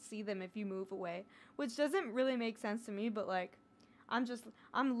can't see them if you move away, which doesn't really make sense to me, but like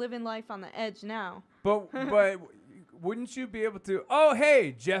I'm living life on the edge now. But wouldn't you be able to? Oh,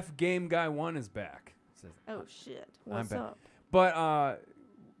 hey, Jeff Game Guy 1 is back. Says, oh shit. What's up? But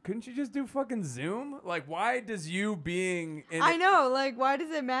couldn't you just do fucking Zoom? Like, why does you being in I know, like, why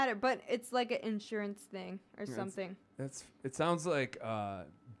does it matter? But it's like an insurance thing or something. It sounds like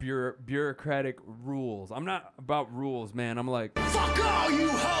bureaucratic rules. I'm not about rules, man. I'm like, Fuck all you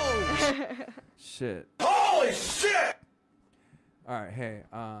hoes! shit. Holy shit! All right, hey,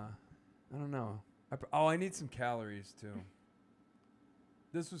 I don't know. I need some calories too.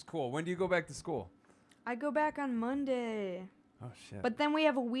 This was cool. When do you go back to school? I go back on Monday. Oh shit. But then we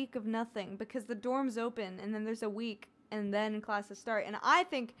have a week of nothing because the dorm's open, and then there's a week, and then classes start. And I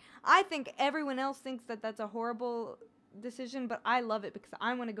think everyone else thinks that that's a horrible decision, but I love it because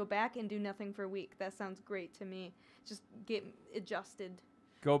I want to go back and do nothing for a week. That sounds great to me. Just get adjusted.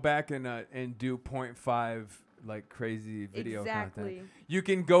 Go back and do 0.5 like crazy video exactly. content. You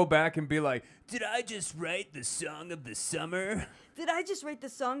can go back and be like, did I just write the song of the summer? Did I just write the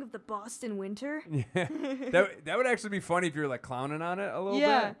song of the Boston winter? Yeah. that would actually be funny if you're like clowning on it a little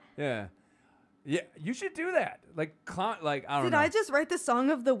bit. Yeah. Yeah, you should do that. Like clown, like I don't know. Did I just write the song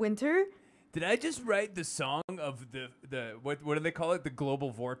of the winter? Did I just write the song of the what do they call it? The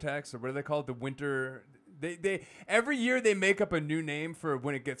global vortex, or what do they call it? The winter. They every year they make up a new name for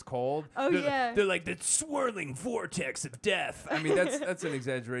when it gets cold. Oh yeah. They're like the swirling vortex of death. I mean that's an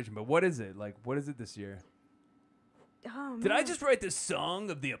exaggeration, but what is it? Like what is it this year? Oh, Did I just write the song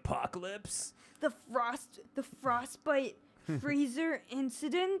of the apocalypse? The frostbite freezer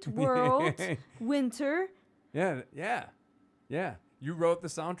incident world winter. Yeah. You wrote the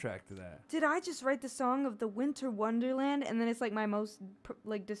soundtrack to that. Did I just write the song of the Winter Wonderland, and then it's like my most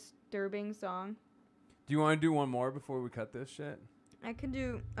like disturbing song? Do you want to do one more before we cut this shit? I can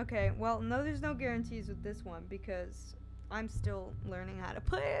do. Okay, well, no, there's no guarantees with this one because I'm still learning how to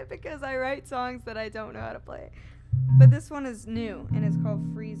play it because I write songs that I don't know how to play. But this one is new and it's called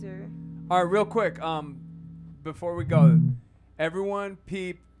Freezer. All right, real quick. Before we go, everyone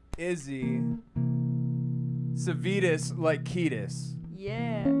peep Izzy Savides like Ketis.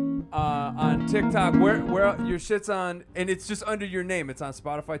 Yeah. On TikTok, where your shit's on, and it's just under your name. It's on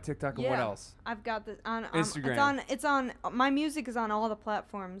Spotify, TikTok, and what else? I've got this on Instagram. It's on my music is on all the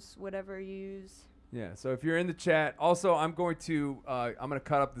platforms, whatever you use. Yeah. So if you're in the chat, also I'm going to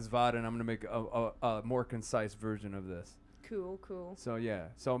cut up this VOD and I'm gonna make a more concise version of this. Cool. So yeah.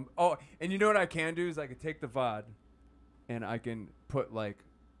 So and you know what I can do is I could take the VOD, and I can put like,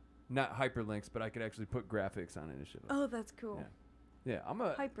 not hyperlinks, but I could actually put graphics on it and shit. Oh, that's cool. Yeah. Yeah, I'm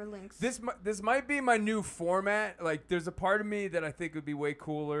a hyperlinks. This might be my new format. Like, there's a part of me that I think would be way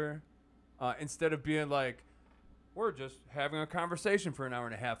cooler, instead of being like, we're just having a conversation for an hour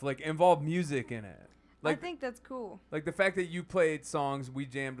and a half. Like, involve music in it. Like, I think that's cool. Like the fact that you played songs, we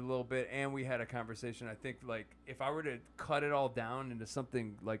jammed a little bit, and we had a conversation. I think like if I were to cut it all down into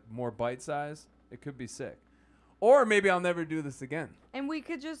something like more bite size, it could be sick. Or maybe I'll never do this again. And we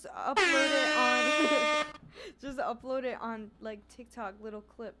could just upload it on just upload it on like TikTok, little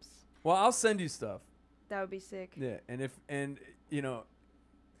clips. Well, I'll send you stuff. That would be sick. Yeah, and you know,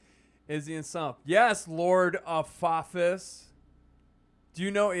 Izzy and sumpp. Yes, Lord of Fafis. Do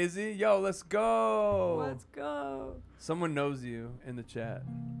you know Izzy? Yo, let's go. Let's go. Someone knows you in the chat.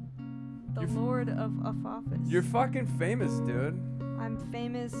 The Lord of Office. You're fucking famous, dude. I'm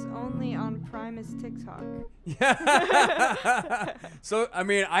famous only on Primus TikTok. Yeah. So, I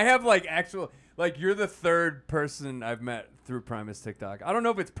mean, I have like you're the third person I've met through Primus TikTok. I don't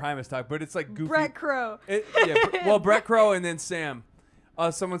know if it's Primus Talk, but it's like goofy. Brett Crow. Well, Brett Crow and then Sam.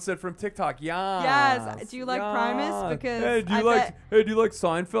 Someone said from TikTok, yeah. Yes. Do you like Primus? Because hey, do you like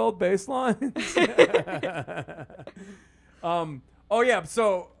Seinfeld bass lines? Oh yeah.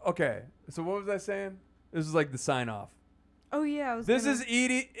 So okay. So what was I saying? This is like the sign off. Oh yeah. This is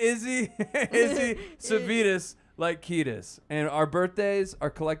Izzy Savides like Ketis, and our birthdays are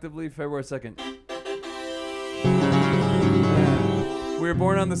collectively February 2nd. We were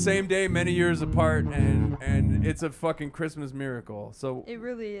born on the same day, many years apart, and it's a fucking Christmas miracle. So it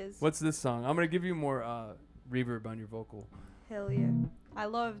really is. What's this song? I'm gonna give you more reverb on your vocal. Hell yeah! I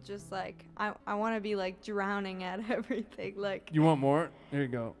love just like I want to be like drowning at everything. Like you want more? Here you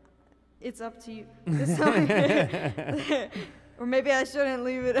go. It's up to you. This song, or maybe I shouldn't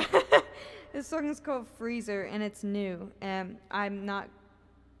leave it. This song is called Freezer, and it's new, and I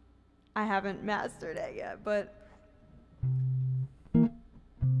haven't mastered it yet, but.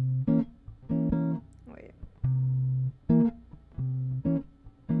 Wait.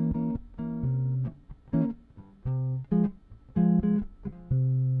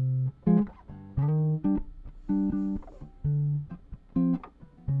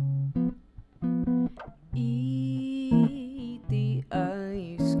 Eat the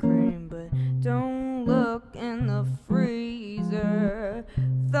ice cream, but don't look in the freezer.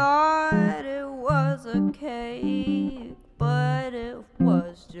 Thought it was a cake, but it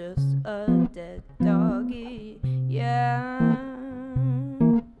was just a dead doggy. Yeah,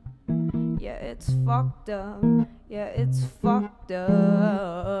 it's fucked up. Yeah, it's fucked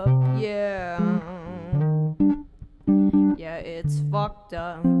up. Yeah, it's fucked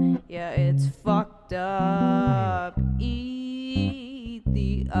up. Yeah, it's fucked up. Eat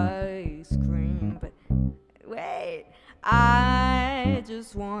the ice cream, but wait. I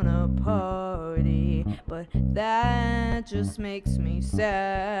just wanna party, but that just makes me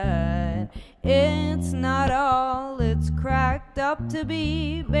sad. It's not all it's cracked up to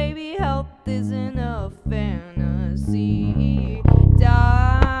be. Baby, health isn't a fantasy.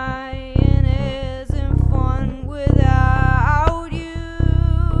 Dying isn't fun without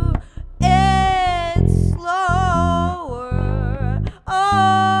you. It's slower.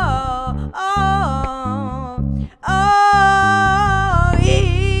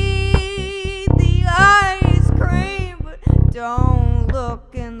 Eat the ice cream, but don't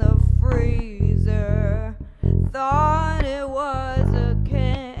look in the freezer. Thought it was a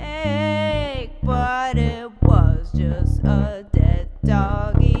cake, but it was just a dead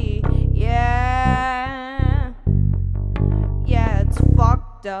doggy. Yeah, it's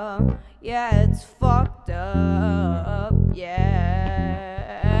fucked up. Yeah, it's fucked up.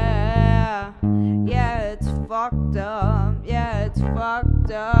 Yeah, it's fucked up. Yeah, it's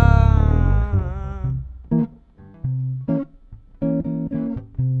fucked up.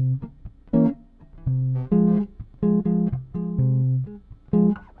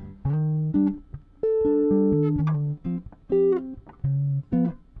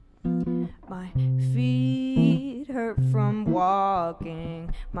 walking,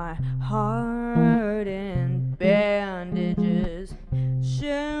 my heart in bandages,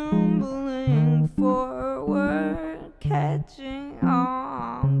 shambling forward, catching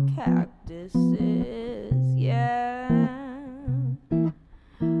on cactuses, yeah.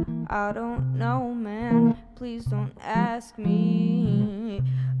 I don't know, man, please don't ask me.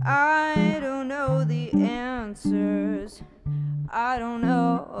 I don't know the answers. I don't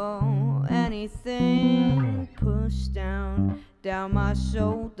know anything. Push down my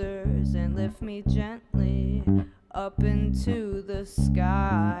shoulders and lift me gently up into the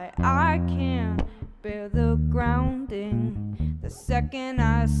sky. I can't bear the grounding. The second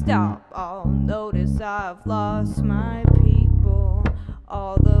I stop, I'll notice I've lost my people.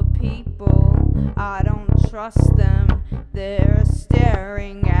 All the people, I don't trust them. They're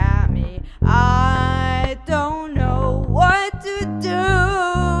staring at me. I don't know what to do.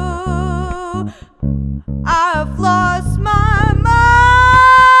 I've lost my mind.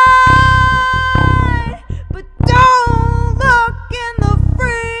 But don't look in the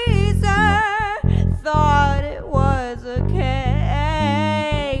freezer. Thought it was a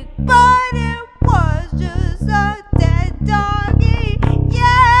cake, but it was just a dead doggy.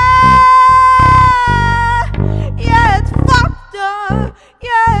 Yeah, it's fucked up.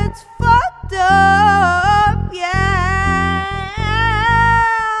 Yeah, it's fucked up. Yeah,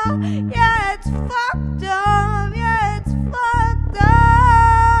 it's fucked up. Yeah, it's fucked up.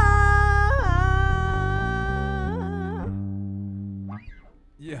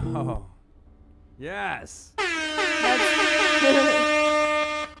 Yo. Yes.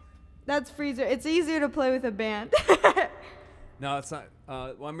 That's Freezer. It's easier to play with a band. No, it's not.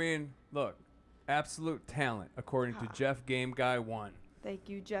 Well, I mean, look, absolute talent according to Jeff Game Guy 1. Thank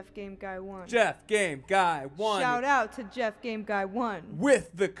you, Jeff Game Guy 1. Jeff Game Guy 1. Shout out to Jeff Game Guy 1.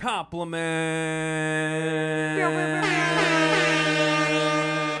 With the compliment.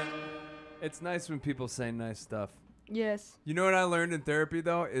 It's nice when people say nice stuff. Yes. You know what I learned in therapy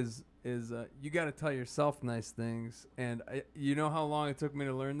though is you got to tell yourself nice things, and you know how long it took me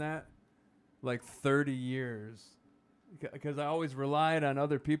to learn that? Like 30 years. Because I always relied on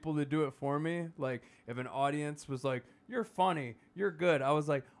other people to do it for me. Like if an audience was like, "You're funny, you're good," I was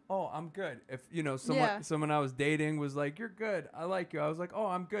like, "Oh, I'm good." If someone I was dating was like, "You're good, I like you," I was like, "Oh,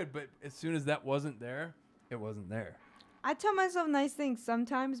 I'm good." But as soon as that wasn't there, it wasn't there. I tell myself nice things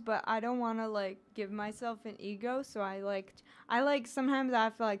sometimes, but I don't want to like give myself an ego. So I sometimes I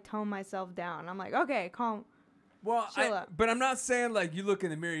have to like tone myself down. I'm like, okay, calm. Well, chill out. But I'm not saying like you look in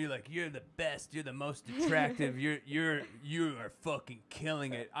the mirror, you're like, "You're the best, you're the most attractive, you are fucking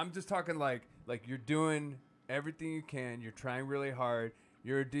killing it." I'm just talking like you're doing everything you can, you're trying really hard,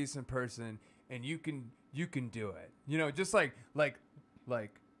 you're a decent person, and you can do it. You know, just like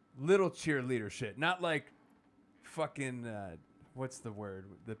little cheerleader shit, not like fucking what's the word?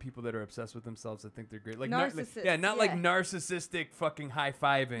 The people that are obsessed with themselves that think they're great, like narcissist. not like narcissistic fucking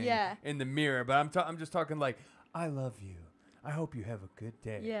high-fiving in the mirror, but I'm just talking like, "I love you. I hope you have a good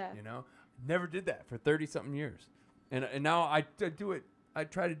day." Yeah. You know? Never did that for 30-something years. And now I do it. I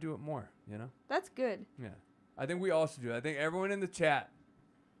try to do it more, you know? That's good. Yeah. I think we all should do it. I think everyone in the chat,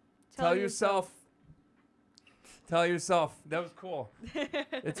 tell yourself. Tell yourself. That was cool.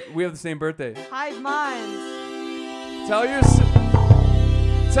 We have the same birthday. Hive minds. Tell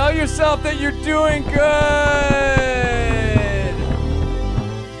yourself that you're doing good.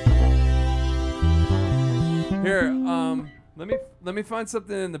 Here, let me find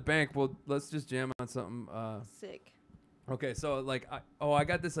something in the bank. Well, let's just jam on something. Sick. Okay, so like, I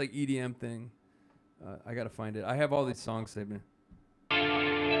got this like EDM thing. I gotta find it. I have all these songs saved.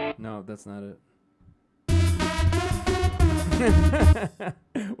 No, that's not it.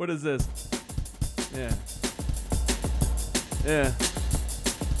 What is this? Yeah. Yeah.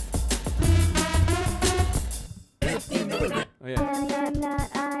 Oh yeah.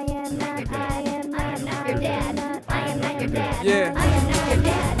 I am not your dad. I am not your dad. Yeah. I am not your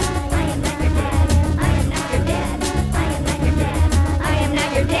dad. I am not your dad. I am not your dad. I am not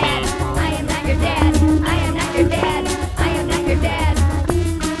your dad. I am not your dad. I am not your dad. I am not your dad. I am not your dad.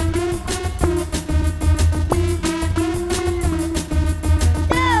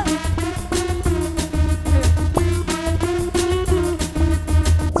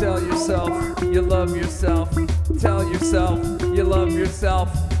 Tell yourself you love yourself. Tell yourself you love yourself.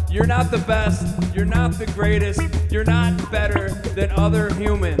 You're not the best, you're not the greatest, you're not better than other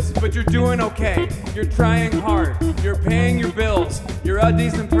humans, but you're doing okay. You're trying hard, you're paying your bills, you're a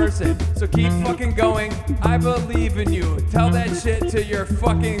decent person, so keep fucking going. I believe in you. Tell that shit to your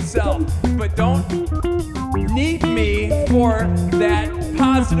fucking self, but don't need me for that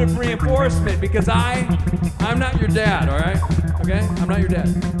positive reinforcement, because I'm not your dad, all right? Okay? I'm not your dad.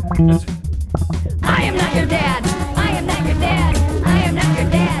 That's I am not your dad. I am not your dad. I am not your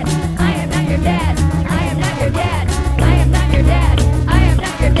dad. I am not your dad. I am not your dad. I am not your dad. I am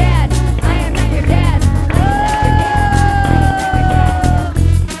not your dad. I am not your dad. Oh!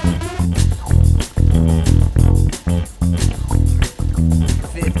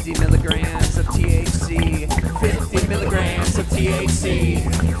 50 milligrams of THC. 50 milligrams of THC.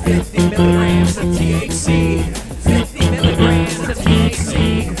 50 milligrams of THC. 50 milligrams of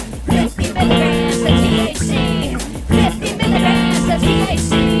THC. 50 milligrams of THC. 50 milligrams of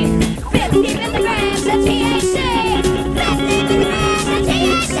THC. 50 milligrams of THC. 50 milligrams of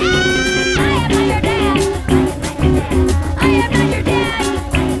THC. I am not your dad. I am not your dad.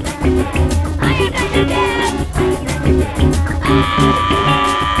 I am not your dad.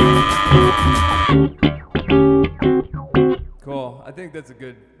 Cool. I think that's a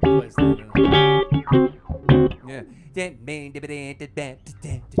good place to end. Yeah.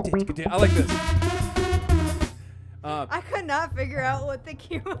 I like this. I could not figure out what the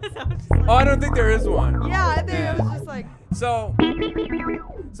cue was. I was just like, Oh, I don't think there is one. yeah, I think it was just like, So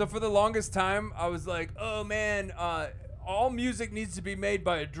for the longest time, I was like, oh man, all music needs to be made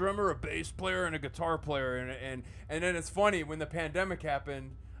by a drummer, a bass player, and a guitar player. And then it's funny, when the pandemic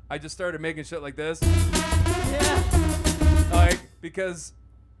happened, I just started making shit like this. yeah. Like, because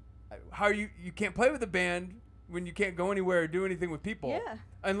how you can't play with a band when you can't go anywhere or do anything with people. Yeah.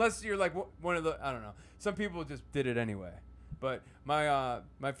 Unless you're like one of the, I don't know. Some people just did it anyway. But my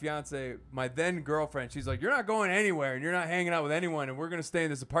fiance, my then girlfriend, she's like, you're not going anywhere and you're not hanging out with anyone and we're going to stay in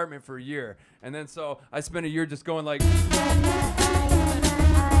this apartment for a year. And then so I spent a year just going like. You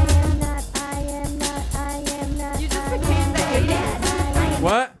just became the 80s.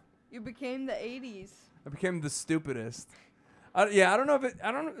 What? You became the 80s. I became the stupidest. Yeah, I don't know if it. I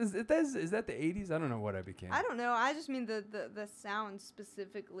don't know. Is that the 80s? I don't know what I became. I don't know. I just mean the sound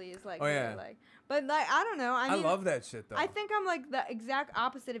specifically is like, Oh, really yeah. like, but like, I don't know. I mean, love that shit though. I think I'm like the exact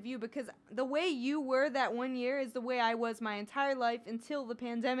opposite of you, because the way you were that one year is the way I was my entire life until the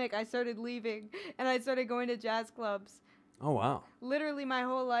pandemic. I started leaving and I started going to jazz clubs. Oh wow. Literally my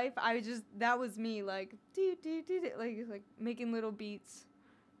whole life, that was me, like like making little beats.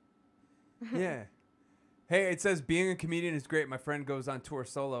 Yeah. Hey, it says being a comedian is great. My friend goes on tour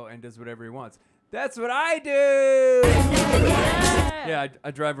solo and does whatever he wants. That's what I do. Yeah,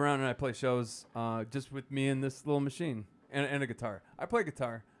 I drive around and I play shows just with me and this little machine and a guitar. I play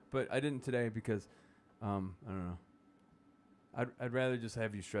guitar, but I didn't today because I don't know. I'd rather just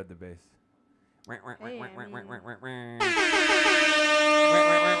have you shred the bass.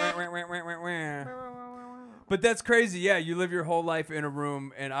 But that's crazy. Yeah, you live your whole life in a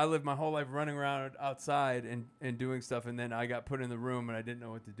room, and I lived my whole life running around outside and doing stuff, and then I got put in the room, and I didn't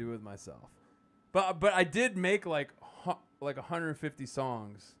know what to do with myself. But I did make like 150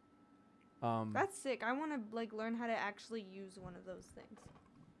 songs. That's sick. I want to like learn how to actually use one of those things.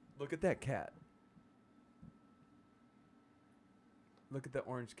 Look at that cat. Look at that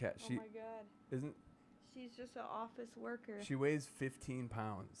orange cat. Oh my god. Isn't. She's just an office worker. She weighs 15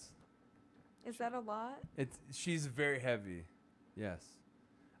 pounds. Is that a lot? She's very heavy. Yes.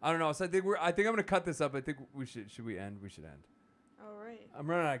 I don't know. So I think I'm gonna cut this up. I think we should we end? We should end. All right. I'm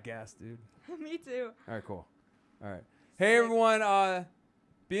running out of gas, dude. Me too. All right, cool. All right. Hey everyone,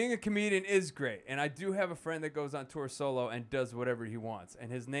 being a comedian is great, and I do have a friend that goes on tour solo and does whatever he wants,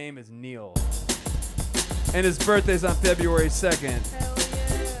 and his name is Neil. And his birthday's on February 2nd. Hell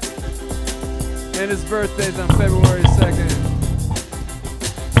yeah. And his birthday's on February 2nd.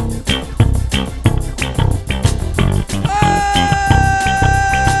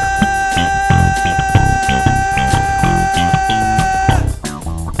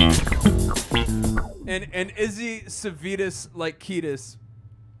 And Izzy Savides, like Ketis,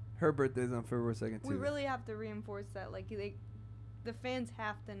 her birthday's on February 2nd too. We really have to reinforce that. Like, the fans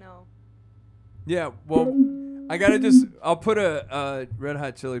have to know. Yeah, well, I'll put a Red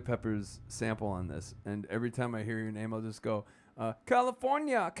Hot Chili Peppers sample on this, and every time I hear your name, I'll just go,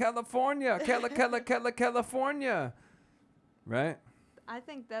 California, California, California. Right? I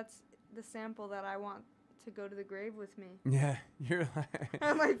think that's the sample that I want to go to the grave with me. Yeah, you're like,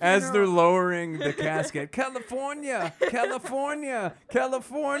 At my as they're funeral. lowering the casket, California, California,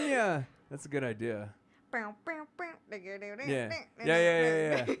 California. That's a good idea.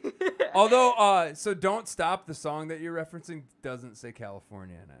 Yeah. Although, so Don't Stop, the song that you're referencing, doesn't say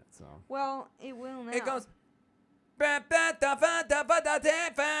California in it. So Well, it will now. it goes. I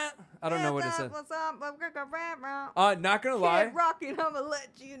don't know what it says. Not gonna lie. Kid Rockin', I'ma let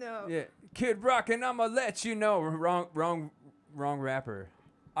you know. Yeah, Kid Rockin', I'ma let you know. Wrong rapper.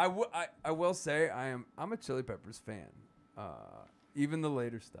 I will say I'm a Chili Peppers fan. even the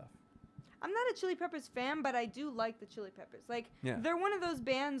later stuff. I'm not a Chili Peppers fan, but I do like the Chili Peppers. Like, Yeah. they're one of those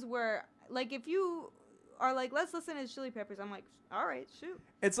bands where, like, if you are like, let's listen to Chili Peppers, I'm like, all right, shoot.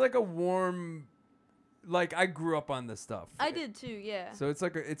 It's like a warm, like I grew up on this stuff. I did too, yeah. So it's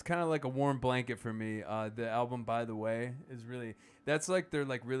like it's kind of like a warm blanket for me. The album By the Way is really, that's like their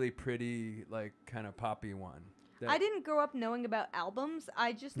like really pretty like kind of poppy one. I didn't grow up knowing about albums.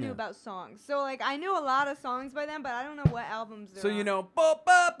 I just knew Yeah. about songs. So, like, I knew a lot of songs by them, but I don't know what albums they're So on. you know, ba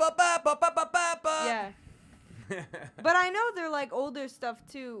ba ba ba ba ba ba ba ba. Yeah. But I know they're, like, older stuff,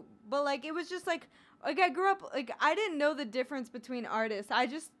 too. But, like, it was just, like, I grew up, like, I didn't know the difference between artists. I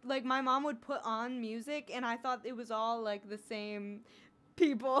just, like, my mom would put on music, and I thought it was all, like, the same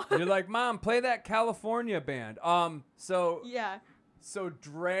people. You're like, Mom, play that California band. So Yeah. So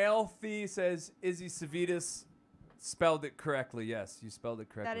Drailthy says Izzy Savides spelled it correctly. Yes, you spelled it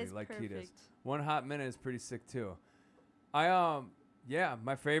correctly, is like Ketis. perfect. One Hot Minute is pretty sick too. Yeah,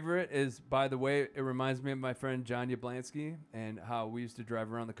 my favorite is, by the way, it reminds me of my friend John Yablansky and how we used to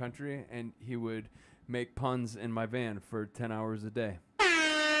drive around the country and he would make puns in my van for 10 hours a day.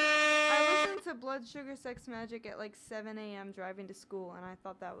 I listened to Blood Sugar Sex Magic at, like, 7 a.m. driving to school, and I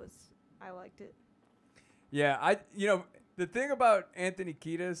thought I liked it. Yeah, the thing about Anthony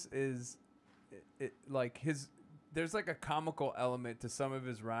Kiedis is, there's like a comical element to some of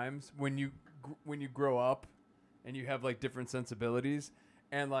his rhymes when you grow up, and you have like different sensibilities,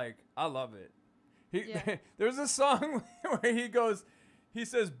 and like I love it. Yeah. There's a song where he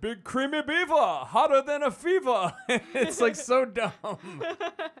says "Big creamy beaver, hotter than a fever." It's like so dumb.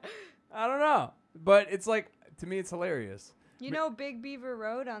 I don't know, but it's like to me it's hilarious. You know Big Beaver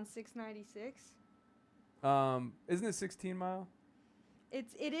Road on 696? Isn't it 16 Mile?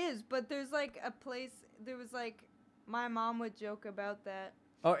 It is, but there's like a place. There was like my mom would joke about that.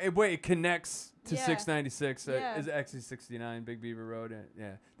 Oh, wait, it connects to Yeah. 696. Yeah. Is exit 69, Big Beaver Road.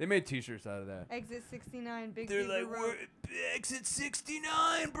 Yeah, they made T-shirts out of that. Exit 69, Big They're Beaver like, Road. we're exit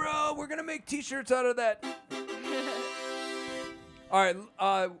 69, bro. We're gonna make T-shirts out of that. All right,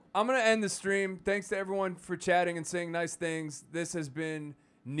 I'm gonna end the stream. Thanks to everyone for chatting and saying nice things. This has been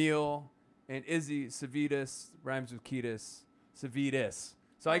Neil and Izzy Savides, rhymes with Ketis, Savides.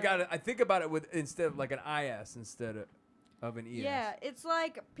 So I think about it with instead of like an IS instead of an ES. Yeah, it's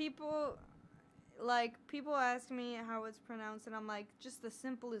like people ask me how it's pronounced, and I'm like, just the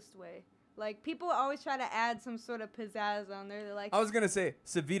simplest way. Like, people always try to add some sort of pizzazz on there. They're like, I was gonna say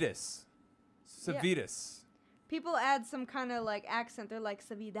Savides. Savides. people add some kind of like accent. They're like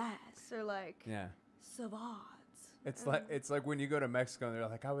Savidas or like Yeah. Savides. It's like when you go to Mexico, they're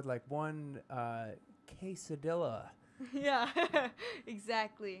like, I would like one quesadilla. Yeah,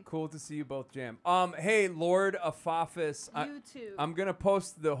 exactly. Cool to see you both jam. Hey, Lord Afafis. YouTube. I'm gonna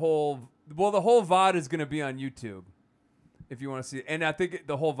post the whole VOD is gonna be on YouTube, if you want to see it. And I think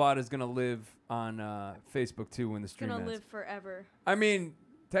the whole VOD is gonna live on Facebook too when the stream Gonna ends. live forever. I mean,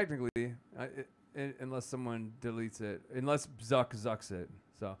 technically, unless someone deletes it, unless Zucks it.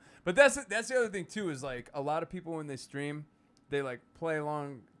 So, but that's the other thing too, is like a lot of people when they stream, they like play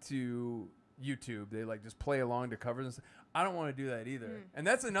along to YouTube. They like just play along to covers and stuff. I don't want to do that either. And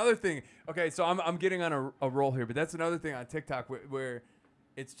that's another thing. Okay, so I'm getting on a roll here, but that's another thing on TikTok where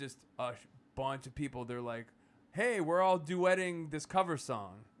it's just a bunch of people. They're like, hey, we're all duetting this cover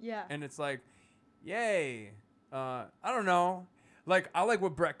song. Yeah. And it's like, yay. I don't know. Like, I like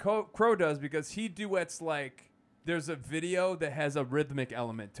what Brett Crow does because he duets like there's a video that has a rhythmic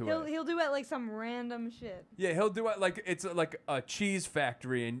element to it. He'll do it like some random shit. Yeah, he'll do it like it's like a cheese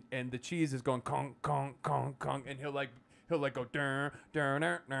factory, and the cheese is going kong kong kong kong, and he'll go dur dur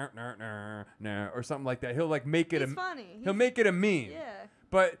dur dur dur dur or something like that. He'll like make it He's funny. He'll make it a meme. Yeah.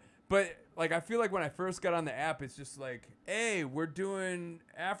 But like I feel like when I first got on the app, it's just like, hey, we're doing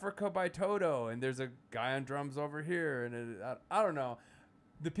Africa by Toto, and there's a guy on drums over here, and I don't know.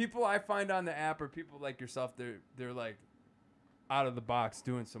 The people I find on the app are people like yourself. They're like out of the box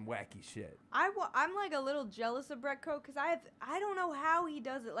doing some wacky shit. I'm like a little jealous of Brett Crow because I don't know how he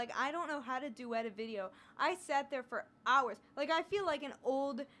does it. Like, I don't know how to duet a video. I sat there for hours. Like, I feel like an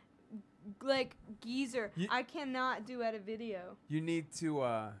old like geezer. I cannot duet a video. You need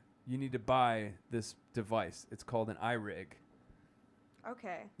to buy this device. It's called an iRig.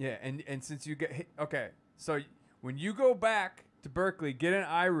 Okay. Yeah, and since you okay, so when you go back to Berkeley, get an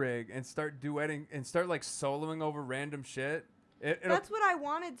iRig and start duetting and start like soloing over random shit. That's what I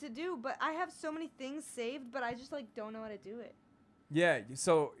wanted to do, but I have so many things saved, but I just like don't know how to do it. Yeah,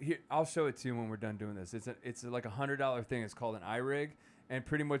 so here I'll show it to you when we're done doing this. It's like $100 thing. It's called an iRig, and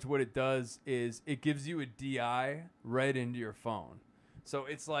pretty much what it does is it gives you a DI right into your phone. So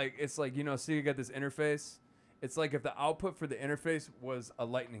it's like so you got this interface, It's like if the output for the interface was a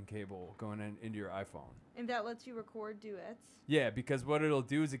lightning cable going into your iPhone. And that lets you record duets. Yeah, because what it'll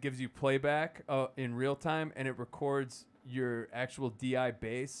do is it gives you playback in real time, and it records your actual DI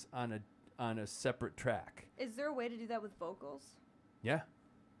bass on a separate track. Is there a way to do that with vocals? Yeah.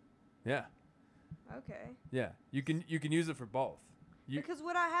 Yeah. Okay. Yeah. You can use it for both. Because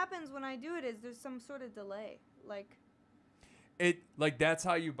what happens when I do it is there's some sort of delay. Like that's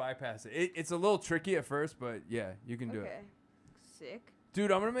how you bypass it. It's a little tricky at first, but yeah, you can do it. Okay. Sick.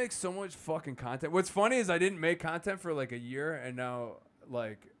 Dude, I'm gonna make so much fucking content. What's funny is I didn't make content for like a year, and now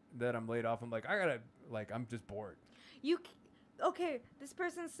like that I'm laid off, I'm like I'm just bored. Okay, this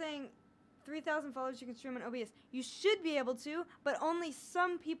person's saying 3,000 followers you can stream on OBS. You should be able to, but only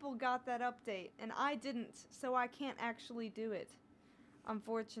some people got that update, and I didn't, so I can't actually do it.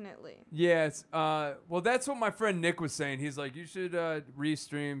 Unfortunately. Yes. Well, that's what my friend Nick was saying. He's like, you should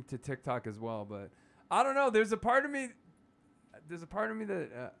restream to TikTok as well. But I don't know. There's a part of me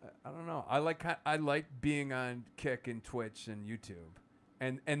that I don't know. I like being on Kick and Twitch and YouTube,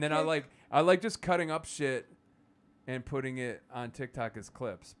 and then I like just cutting up shit and putting it on TikTok as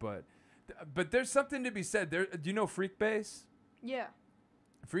clips. But there's something to be said. Do you know Freakbase? Yeah.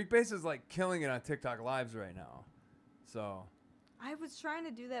 Freakbase is like killing it on TikTok lives right now. So. I was trying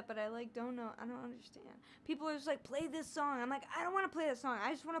to do that, but I don't know. I don't understand. People are just like, play this song. I'm like, I don't want to play that song. I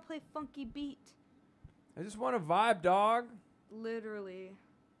just want to play funky beat. I just want to vibe, dog. Literally.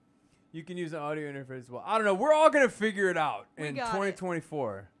 You can use an audio interface as well. I don't know. We're all going to figure it out in got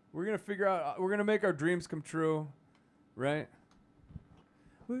 2024. We're going to figure out. We're going to make our dreams come true, right?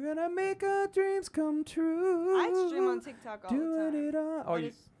 We're going to make our dreams come true. I stream on TikTok all the time. Doing it all.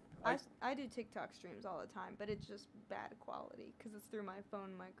 Oh, I do TikTok streams all the time, but it's just bad quality because it's through my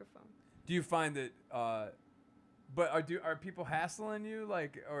phone microphone. Do you find that? But are people hassling you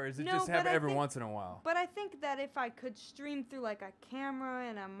or is it No, just but every once in a while? But I think that if I could stream through like a camera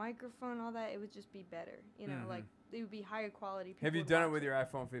and a microphone, all that, it would just be better. You know, like it would be higher quality. Have you done it with your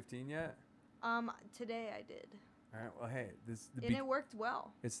iPhone 15 yet? Today I did. All right. Well, hey, And it worked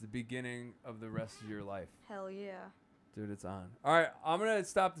well. It's the beginning of the rest of your life. Hell yeah. Dude, it's on. All right, I'm going to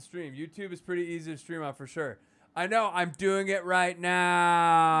stop the stream. YouTube is pretty easy to stream on for sure. I know, I'm doing it right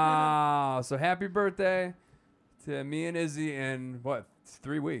now. So happy birthday to me and Izzy in,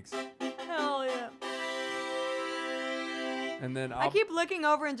 3 weeks. Hell yeah. And then I keep looking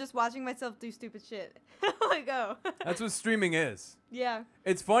over and just watching myself do stupid shit. Like, oh. That's what streaming is. Yeah.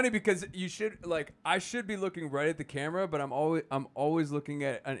 It's funny because I should be looking right at the camera, but I'm always looking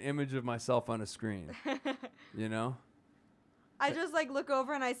at an image of myself on a screen. You know? I just look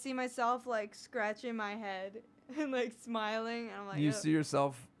over and I see myself scratching my head and smiling, and I'm like, You see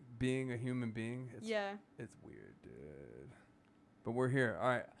yourself being a human being? Yeah. It's weird, dude. But we're here. All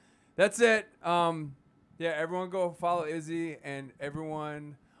right. That's it. Yeah, everyone go follow Izzy and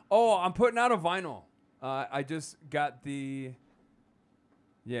everyone. Oh, I'm putting out a vinyl. I just got the.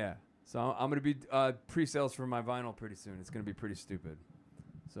 Yeah. So I'm going to be pre-sales for my vinyl pretty soon. It's going to be pretty stupid.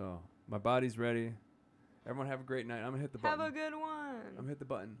 So my body's ready. Everyone have a great night. I'm going to hit the button. Have a good one. I'm going to hit the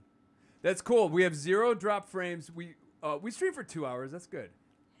button. That's cool. We have 0 drop frames. We stream for 2 hours. That's good.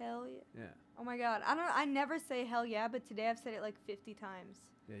 Hell yeah. Yeah. Oh my god. I never say hell yeah, but today I've said it 50 times.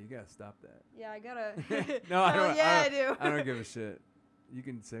 Yeah, you got to stop that. Yeah, I gotta. No, I don't. Hell yeah, I do. I don't give a shit. You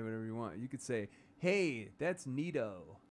can say whatever you want. You could say, hey, that's neato.